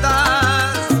conmigo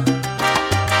estás.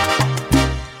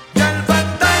 Ya el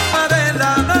fantasma de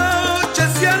la noche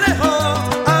se alejó.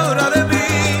 Ahora de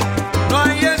mí no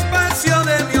hay espacio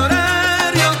de mi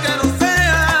horario que no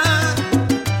sea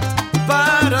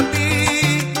para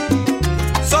ti,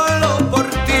 solo por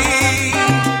ti.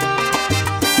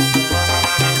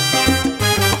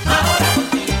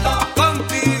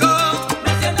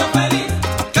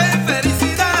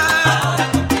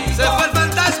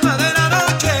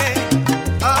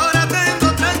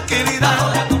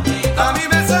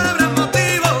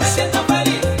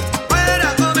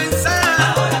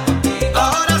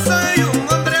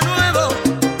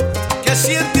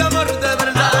 Siente amor de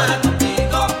verdad.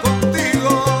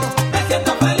 Contigo me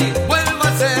siento feliz. Vuelvo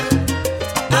a ser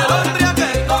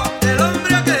el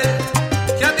hombre aquel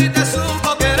que a ti te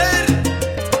supo querer.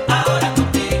 Ahora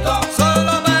contigo,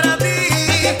 solo para ti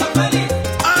me siento feliz.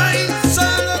 Ay,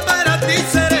 solo para ti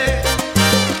seré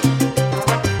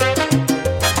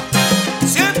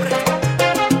siempre.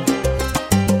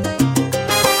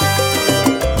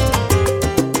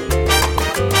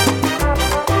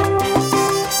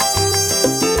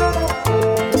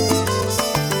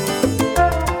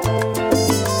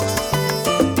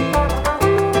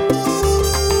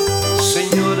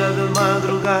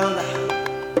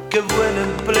 Qué buen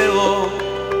empleo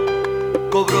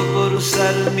cobró por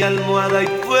usar mi almohada y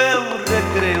fue un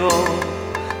recreo.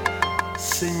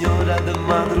 Señora de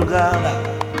madrugada,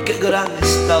 qué gran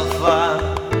estafa.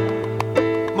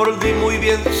 Mordí muy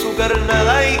bien su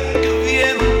carnada y qué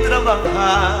bien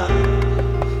trabaja.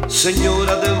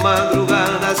 Señora de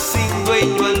madrugada sin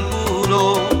dueño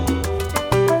alguno,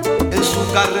 en su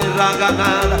carrera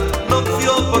ganada no fue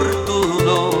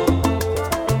oportuno.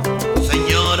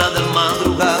 Señora de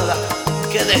madrugada,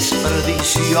 qué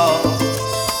desperdicio.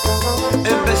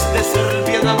 En vez de ser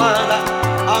bien amada,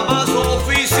 ama su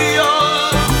oficio.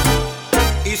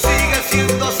 Y sigue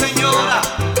siendo señora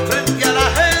frente a la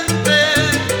gente.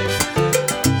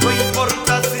 No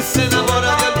importa si se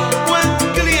enamora de algún buen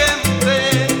cliente.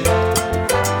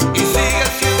 Y sigue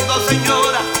siendo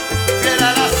señora fiel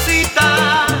a la cita.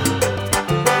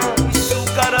 Y su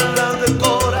cara la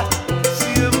decora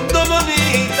siendo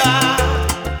bonita.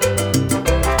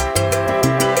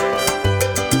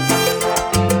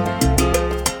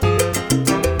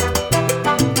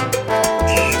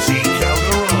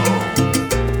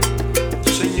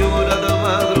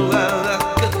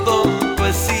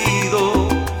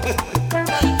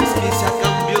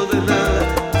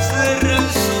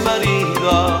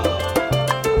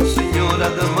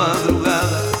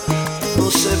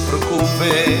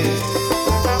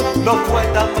 No fue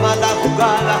tan mala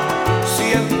jugada,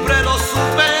 siempre lo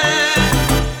supe.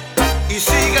 Y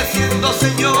sigue siendo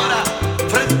señora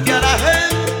frente a la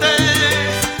gente.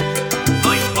 No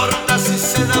importa si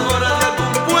se enamora de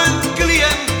algún buen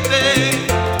cliente.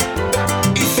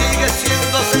 Y sigue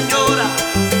siendo señora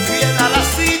fiel a la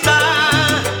cita.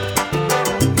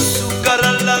 Y su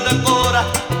cara la decora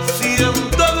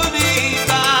siendo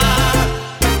bonita.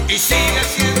 Y sigue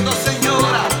siendo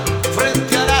señora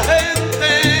frente a la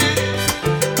gente.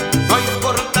 No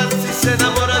importa si se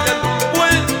enamora de algún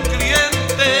buen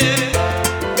cliente.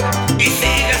 Y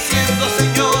sigue siendo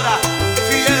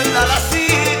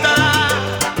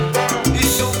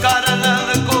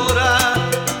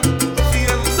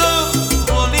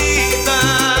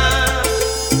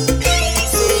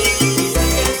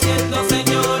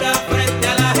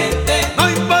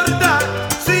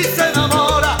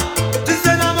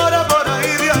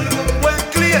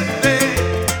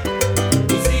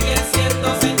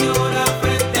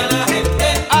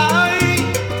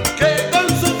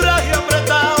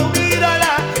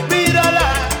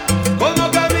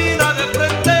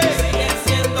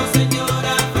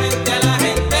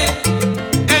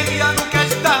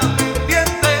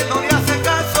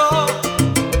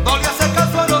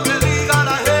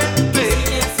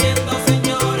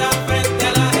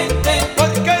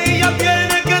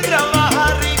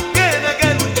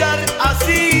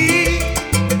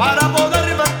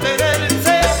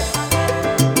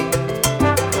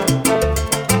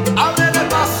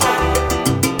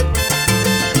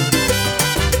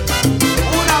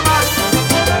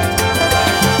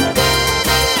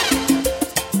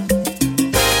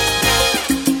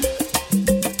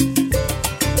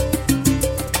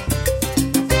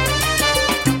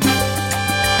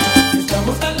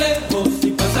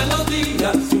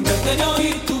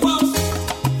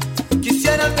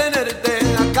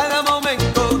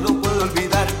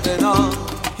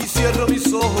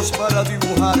ojos para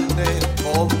dibujarte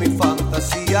con mi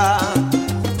fantasía.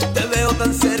 Te veo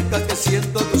tan cerca que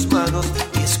siento tus manos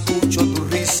y escucho tu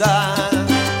risa.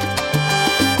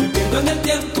 Me pierdo en el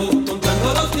tiempo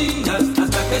contando los días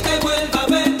hasta que te vuelva a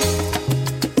ver.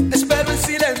 Espero en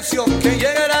silencio que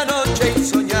llegue la noche y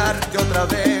soñarte otra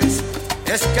vez.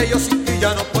 Es que yo sin ti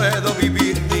ya no puedo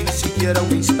vivir ni siquiera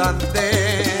un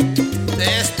instante.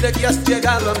 Desde que has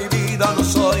llegado a mi vida no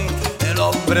soy el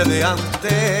hombre de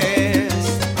antes.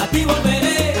 A ti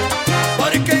volveré,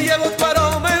 porque llevo tu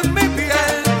aroma en mi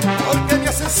piel, porque me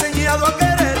has enseñado a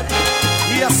querer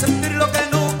y a sentir lo que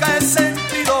nunca he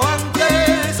sentido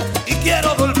antes. Y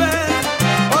quiero volver,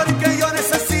 porque yo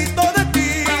necesito de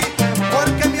ti,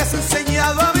 porque me has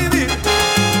enseñado a vivir,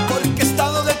 porque he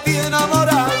estado de ti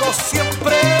enamorado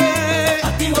siempre.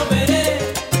 a ti volveré.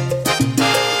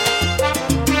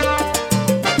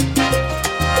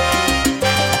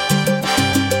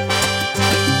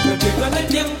 Me pierdo en el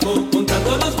tiempo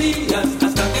contando los días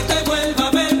hasta que te vuelva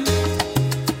a ver.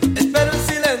 Espero en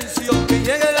silencio que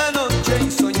llegue la noche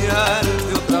y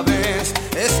soñarte otra vez.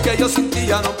 Es que yo sin ti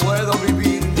ya no puedo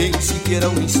vivir ni siquiera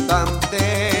un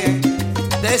instante.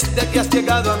 Desde que has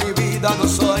llegado a mi vida no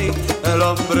soy el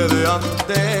hombre de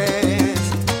antes.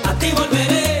 A ti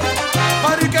volveré,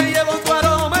 Porque llevo tu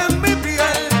aroma en mi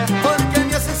piel, porque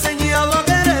me has enseñado a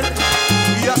querer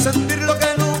y a sentir lo que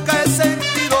nunca he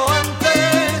sentido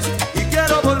antes. Y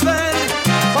quiero volver,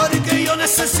 porque yo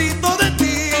necesito de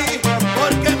ti,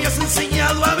 porque me has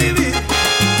enseñado a vivir,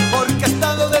 porque he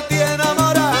estado de ti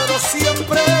enamorado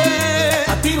siempre.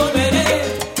 a ti volveré.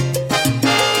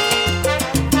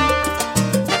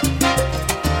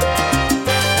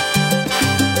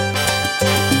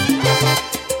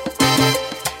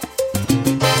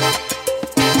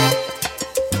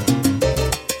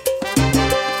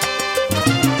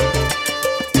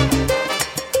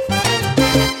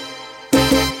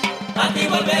 A ti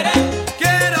volveré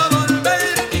Quiero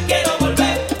volver y quiero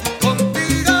volver.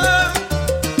 contigo,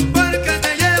 porque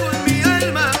te llevo en mi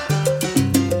alma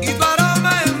y tu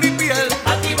aroma en mi piel.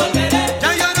 A ti volveré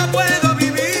Ya yo no puedo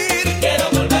vivir y quiero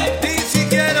volver. ni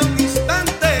siquiera un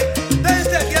instante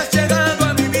desde que has llegado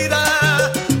a mi vida.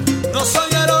 No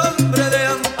soy el hombre de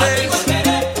A ti antes.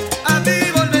 volveré A ti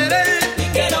volveré, y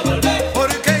quiero volver.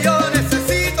 porque yo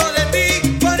necesito de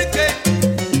ti, porque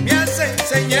me has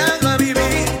enseñado a vivir.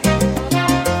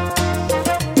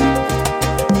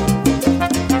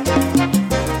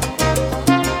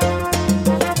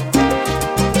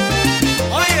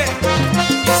 Oye,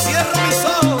 y cierro mis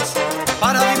ojos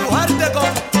para dibujarte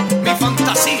con mi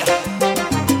fantasía.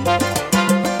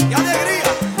 ¡Qué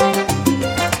alegría!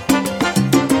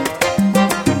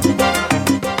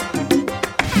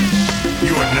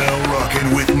 You are now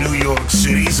rocking with New York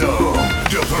City's own,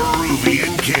 the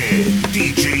Peruvian Kid,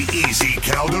 DJ Easy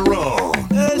Calderon.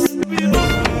 Es mi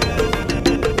mujer.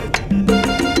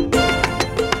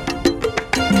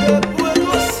 ¿Qué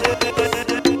puedo hacer?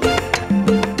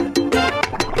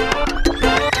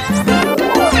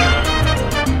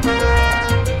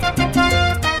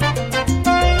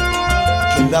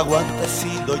 ¿Quién la aguanta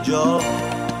sido yo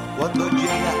cuando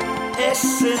llega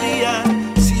ese día?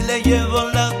 Si le llevo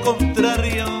la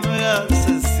contraria me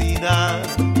asesina.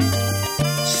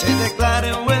 Se declara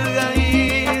en huelga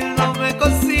y no me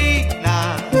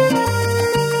cocina.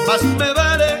 Más me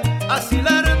vale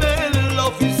asilarme en la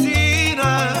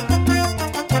oficina.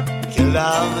 Quien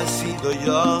la ama he sido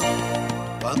yo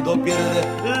cuando pierde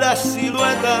la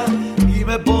silueta y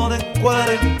me pone en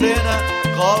cuarentena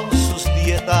con sus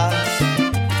dietas.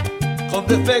 Con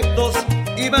defectos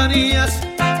y manías,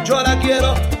 yo la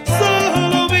quiero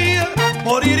solo mía.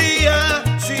 Moriría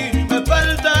si me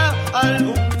falta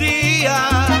algún día.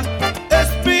 Es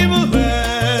mi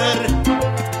mujer,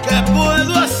 ¿qué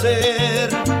puedo hacer?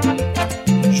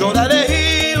 Yo la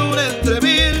elegí una entre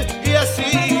mil y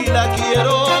así la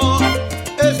quiero.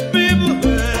 Es mi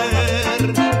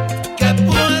mujer, ¿qué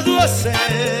puedo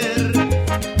hacer?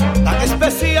 Tan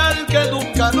especial que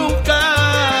nunca, nunca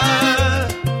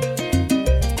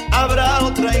habrá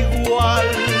otra igual.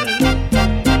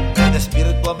 Me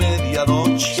despierto a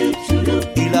medianoche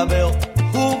y la veo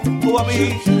junto a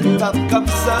mí, tan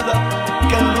cansada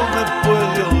que no me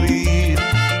puede oír.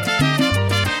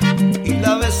 Y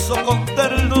la beso con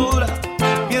ternura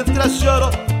mientras lloro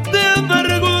de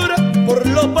amargura por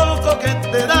lo poco que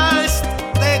te da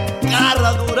este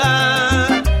cara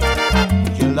dura.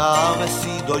 Quien la ama he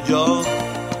sido yo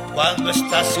cuando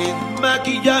está sin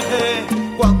maquillaje,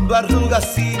 cuando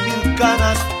arrugas y mil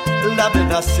canas la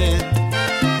amenacen.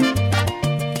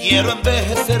 Quiero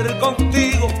envejecer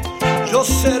contigo, yo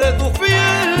seré tu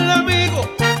fiel amigo,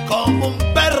 como un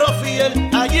perro fiel,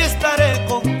 allí estaré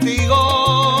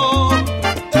contigo.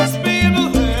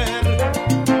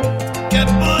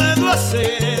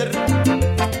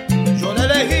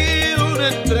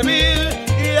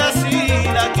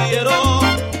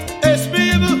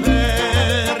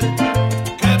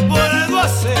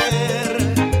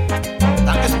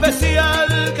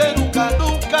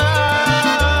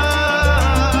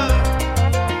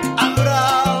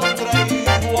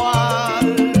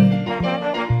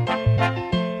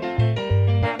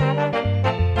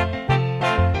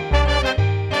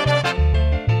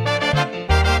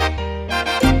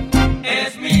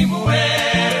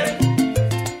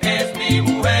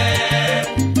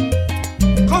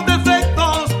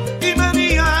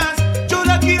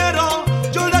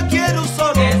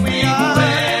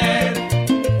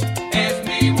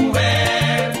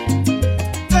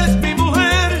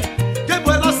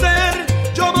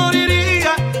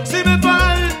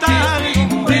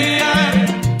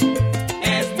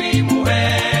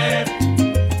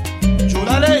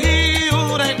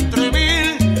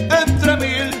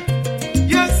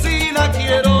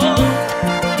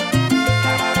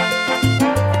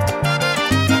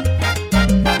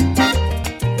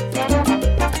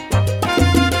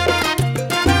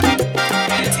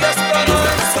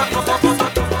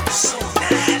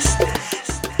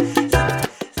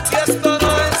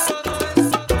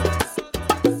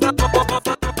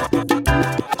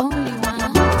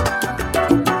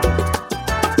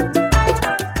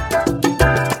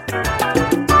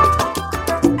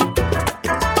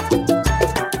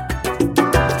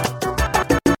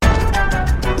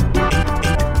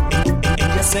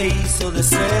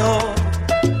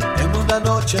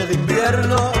 noche de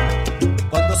invierno,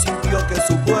 cuando sintió que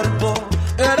su cuerpo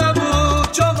era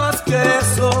mucho más que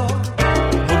eso.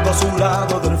 Junto a su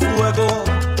lado del fuego,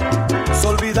 nos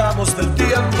olvidamos del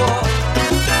tiempo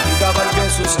y cabalgué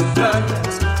sus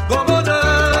entrañas como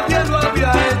nadie lo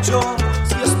había hecho.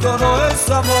 Si esto no es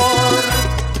amor,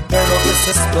 ¿pero qué es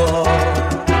esto?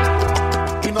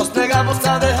 Y nos negamos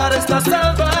a dejar estas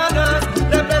sábanas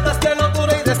repletas de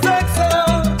locura y de sexo.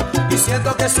 Y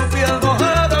siento que su piel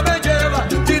mojada me lleva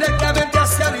directamente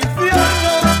hacia el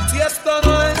infierno. Si esto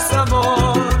no es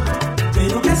amor,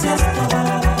 ¿pero qué es esto?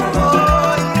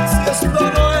 ay, si esto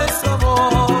no es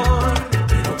amor,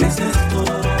 ¿Pero qué es esto?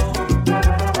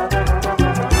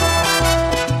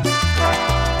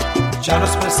 ya no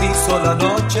es preciso la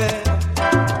noche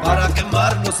para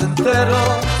quemarnos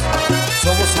enteros.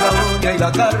 Somos la uña y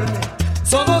la carne,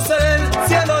 somos el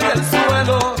cielo y el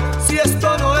suelo. Si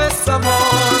esto no es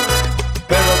amor,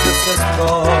 ¿pero qué es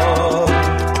esto?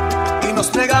 Y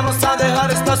nos negamos a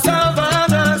dejar estas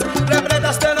sábanas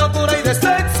repletas de locura y de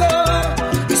sexo.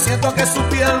 Y siento que su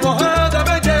piel mojada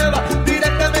me lleva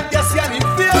directamente hacia el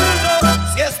infierno.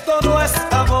 Si esto no es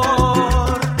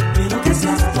amor, ¿Pero qué es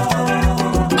esto?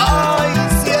 ay,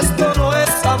 si esto no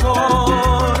es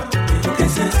amor. ¿Pero qué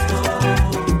es esto?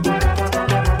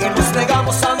 Y nos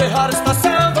negamos a dejar estas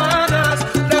sábanas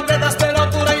repletas de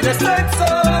locura y de sexo.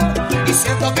 Y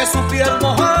siento que su piel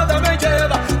mojada me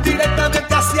lleva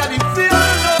directamente hacia el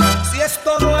infierno. Si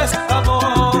esto no es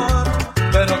amor,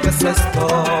 ¿pero qué es esto?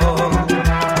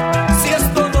 Si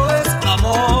esto no es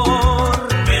amor,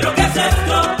 ¿Pero qué es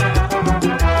esto?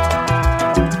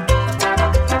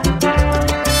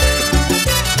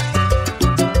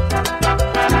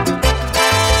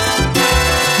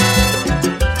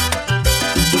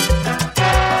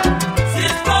 Si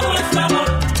esto no es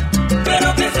amor,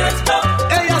 ¿pero qué es esto?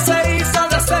 ella se hizo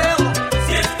deseo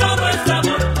Si esto no es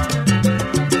amor,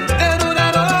 en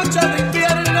una noche de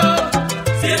invierno.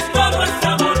 si esto no es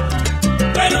amor,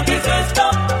 ¿pero qué es esto?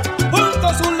 Junto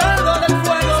a su lado del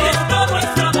fuego, Si esto no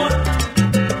es amor,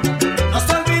 nos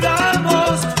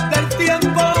olvidamos del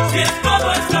tiempo si esto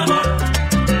no es amor,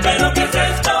 ¿pero qué es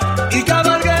esto? y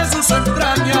cabalgué sus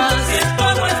entrañas Si esto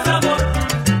no es amor,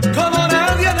 como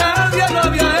nadie lo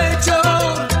había hecho.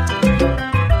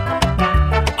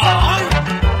 ¡Ay!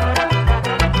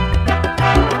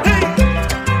 ¡Hey!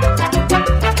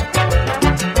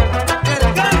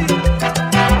 El Cali.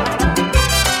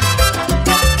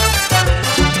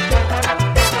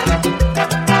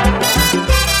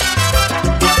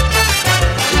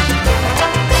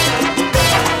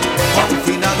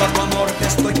 Confinado a tu amor, que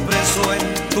estoy preso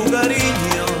en tu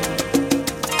cariño.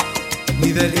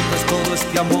 Mi delito es todo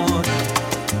este amor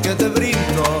que te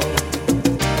brindo.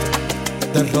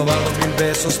 Te he robado 1000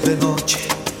 besos de noche,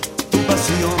 tu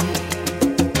pasión.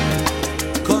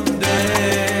 Condéname.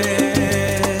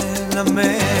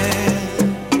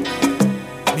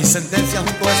 Mi sentencia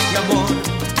junto a este amor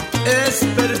es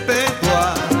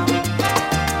perpetua.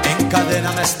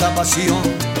 Encadéname esta pasión,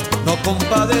 no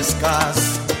compadezcas.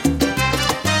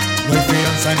 No hay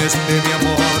fianza en este mi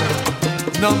amor,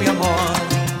 no mi amor.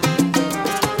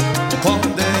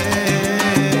 Condéname,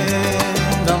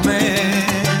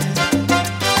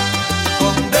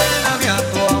 condéname a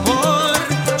tu amor,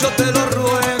 yo te lo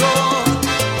ruego.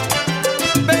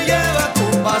 Me lleva tu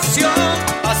pasión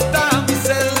hasta mi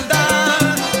celda.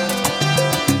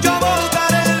 Yo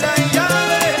botaré la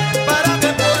llave para que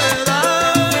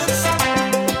puedas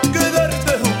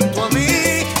quedarte junto a mí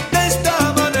de esta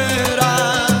manera.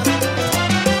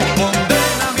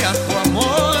 Condéname a tu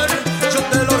amor, yo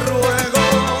te lo ruego.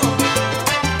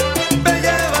 Me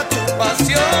lleva tu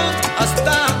pasión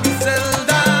hasta mi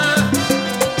celda.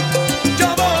 Yo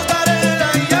botaré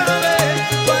la llave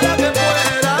para que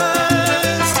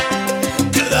puedas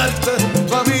quedarte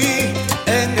junto a mí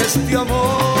en este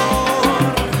amor.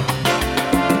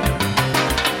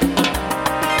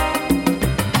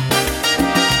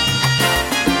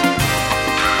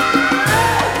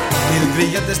 Mil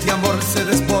brillantes de amor se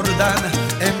desbordan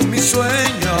en mis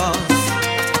sueños.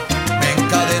 Me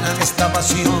encadenan esta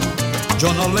pasión,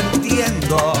 yo no lo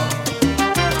entiendo.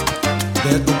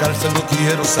 De tu cárcel no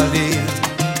quiero salir,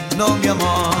 no mi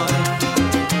amor.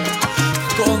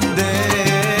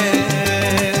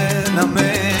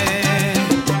 Condéname.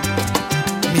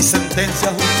 Mi sentencia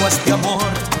junto a este amor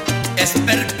es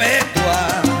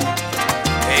perpetua.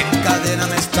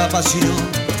 Encadéname esta pasión,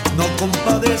 no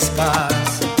compadezcas.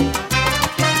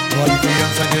 No hay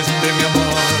fianza en este mi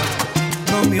amor,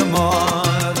 no mi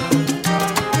amor.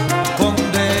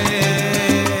 Condéname,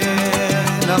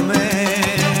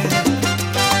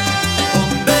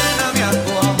 condéname a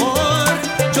tu amor,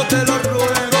 yo te lo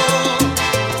ruego.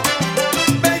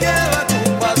 Me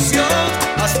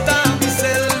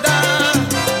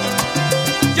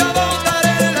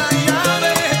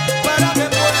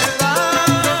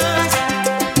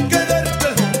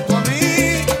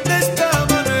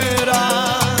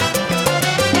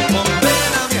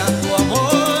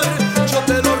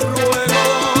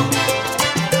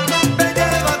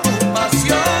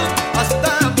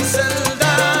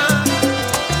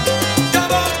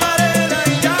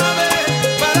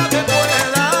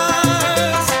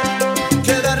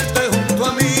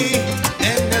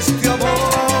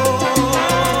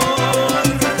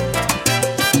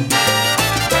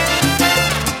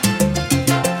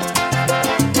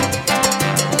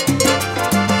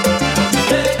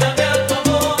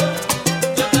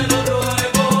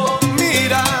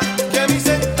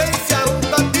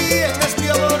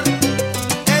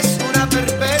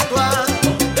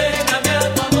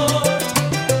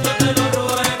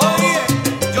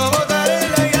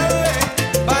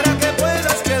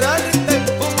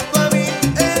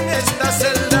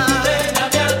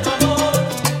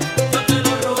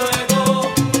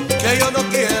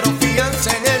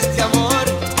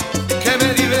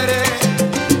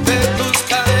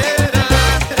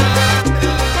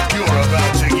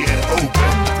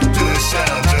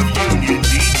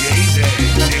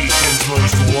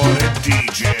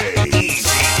DJ Easy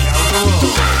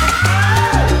Calderon.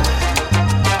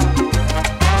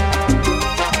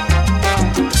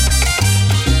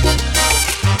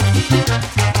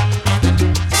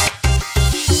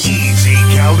 Easy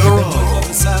Calderon.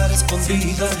 Besar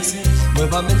escondidas,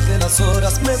 nuevamente las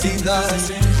horas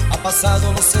medidas. Ha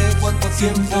pasado no sé cuánto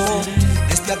tiempo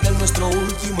desde aquel nuestro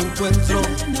último encuentro.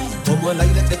 Como el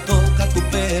aire que toca tu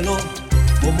pelo,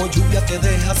 como lluvia que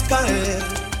dejas caer.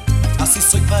 Así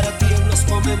soy para ti en los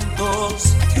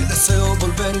momentos que deseo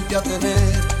volverte a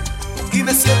tener. Y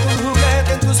me siento un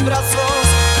juguete en tus brazos,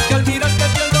 que al mirarte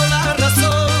pierdo la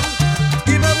razón.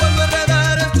 Y me vuelvo a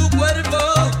enredar en tu cuerpo,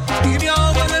 y me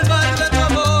ahogo en el mar de tu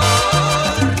amor.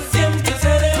 Siempre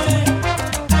seré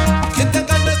quien te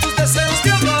calme tus deseos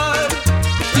de amar,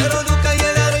 pero nunca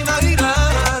llegaré a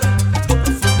imaginar lo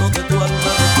profundo de tu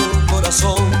alma, de tu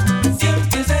corazón.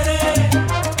 Siempre seré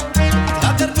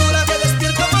la ternura que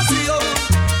despierta pasión,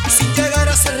 sin llegar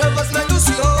a ser jamás la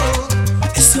ilusión.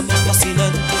 Ese amor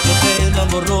fascinante que te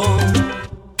enamoró.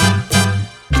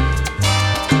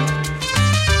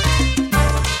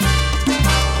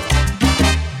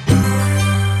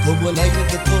 Como el aire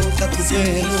que toca tu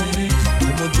pelo,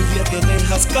 como lluvia que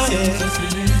dejas caer.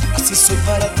 Así soy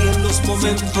para ti en los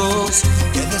momentos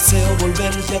que deseo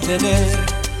volverte a tener.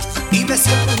 Y me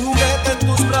siento un juguete en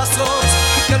tus brazos,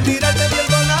 que al mirarte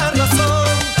pierdo la razón.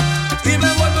 Y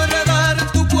me vuelvo a enredar en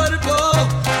tu cuerpo,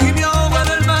 y me ahogo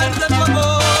en el mar de tu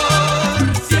amor.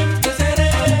 Siempre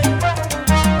seré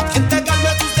quien te calme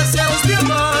tus deseos de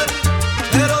amar,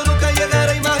 pero nunca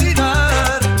llegaré a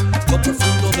imaginar lo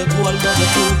profundo de tu alma, de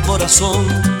tu corazón.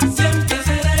 Siempre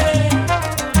seré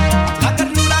la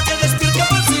ternura que despierta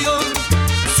pasión,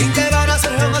 sin llegar a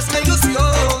ser jamás la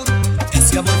ilusión.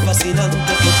 Ese amor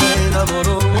fascinante que te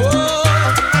enamoró.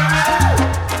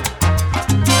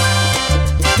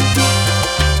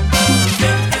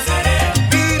 Siempre seré.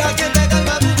 Mira quien te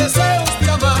calma tus deseos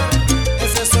de amar,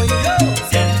 ese soy yo.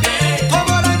 Siempre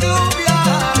como la lluvia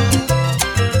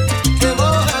que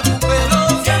moja tu pelo.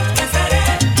 Siempre seré,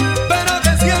 pero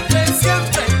que siempre,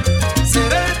 siempre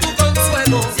seré tu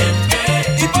consuelo. Siempre.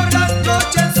 Y por las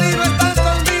noches si no estás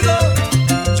conmigo,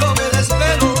 yo me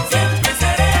desvelo. Siempre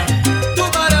seré tú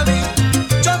para mí,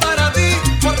 yo para ti,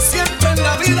 por siempre en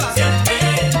la vida. Siempre.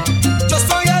 Yo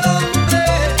soy el hombre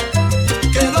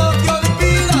que no te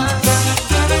olvida.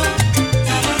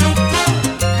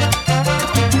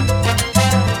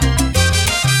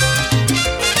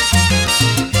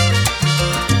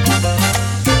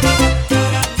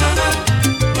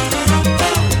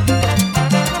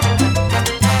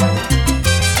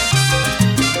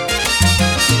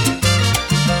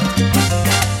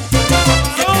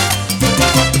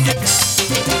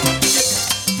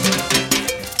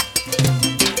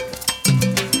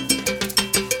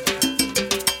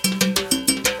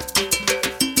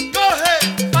 Coge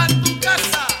pa' tu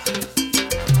casa.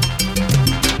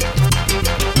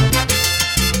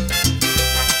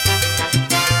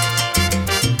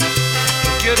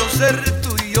 Quiero ser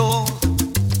tuyo,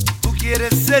 tú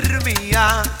quieres ser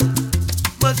mía.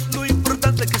 Mas lo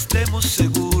importante es que estemos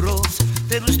seguros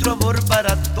de nuestro amor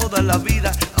para toda la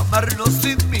vida. Amarnos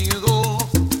sin miedo,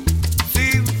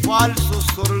 sin falsos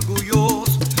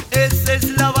orgullos. Esa es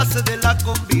la base de la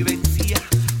convivencia.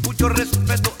 Mucho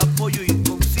respeto, apoyo y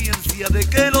conciencia de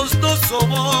que los dos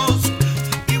somos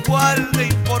igual de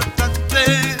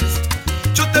importantes.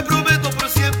 Yo te prometo por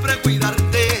siempre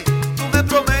cuidarte. Tú me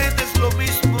prometes lo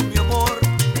mismo, mi amor.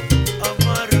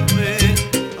 Amarme.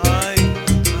 Ay,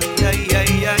 ay,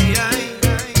 ay, ay, ay, ay,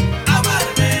 ay.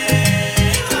 Amarme.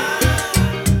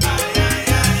 Ay, ay,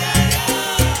 ay, ay,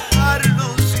 ay.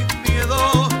 Amarnos sin miedo,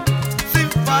 sin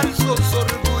falsos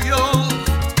orgullos.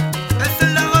 Esa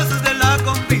es la base de la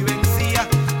convivencia.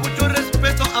 Mucho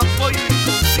respeto, apoyo y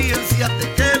conciencia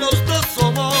de que los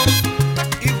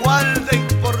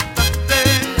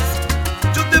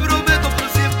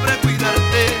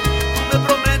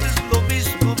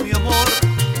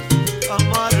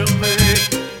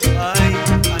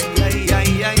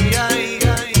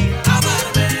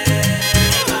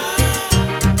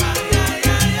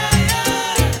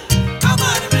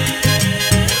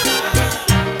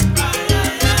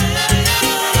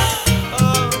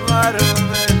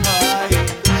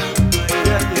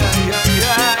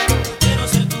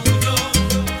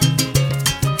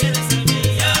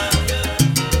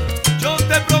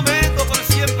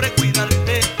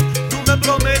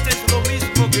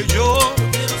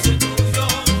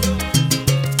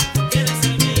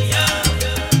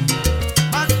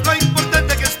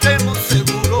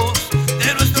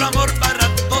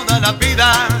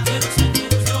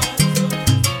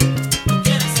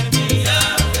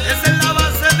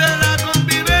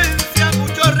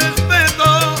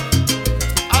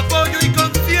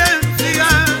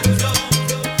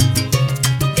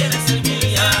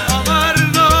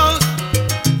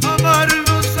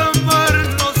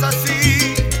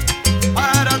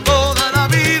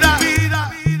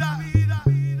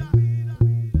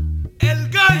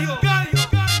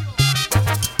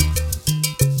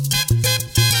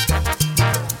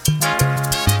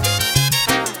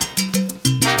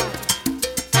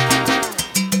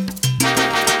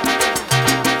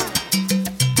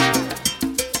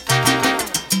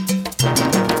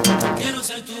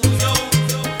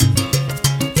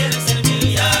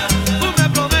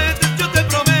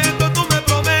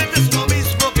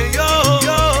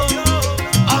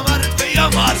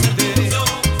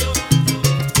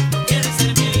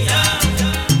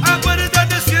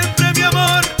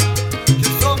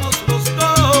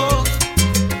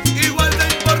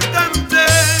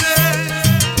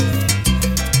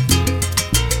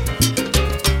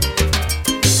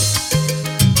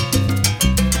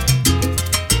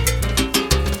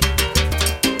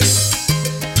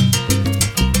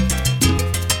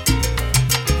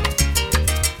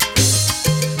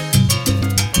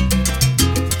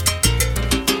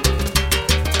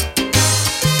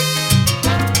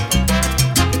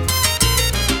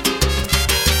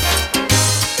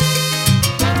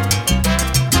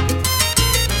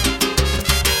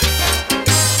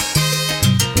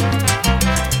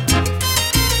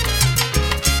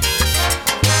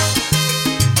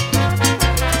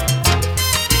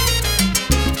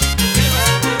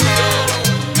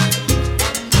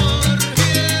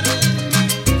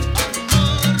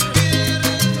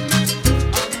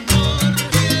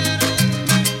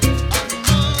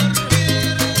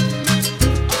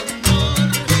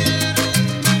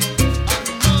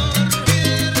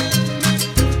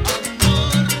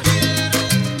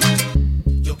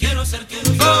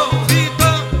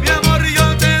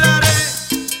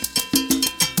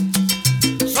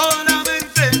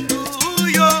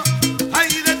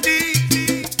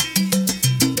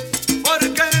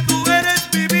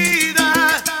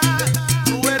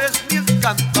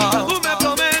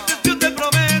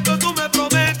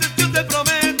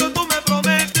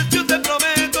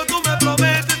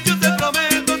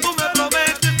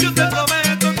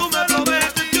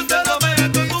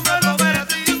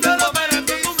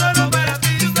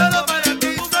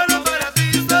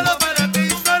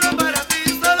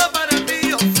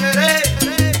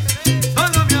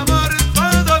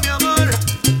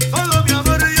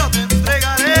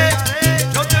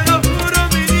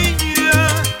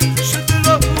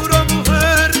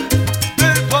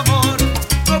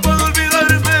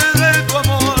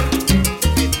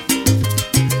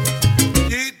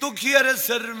quieres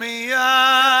ser mía.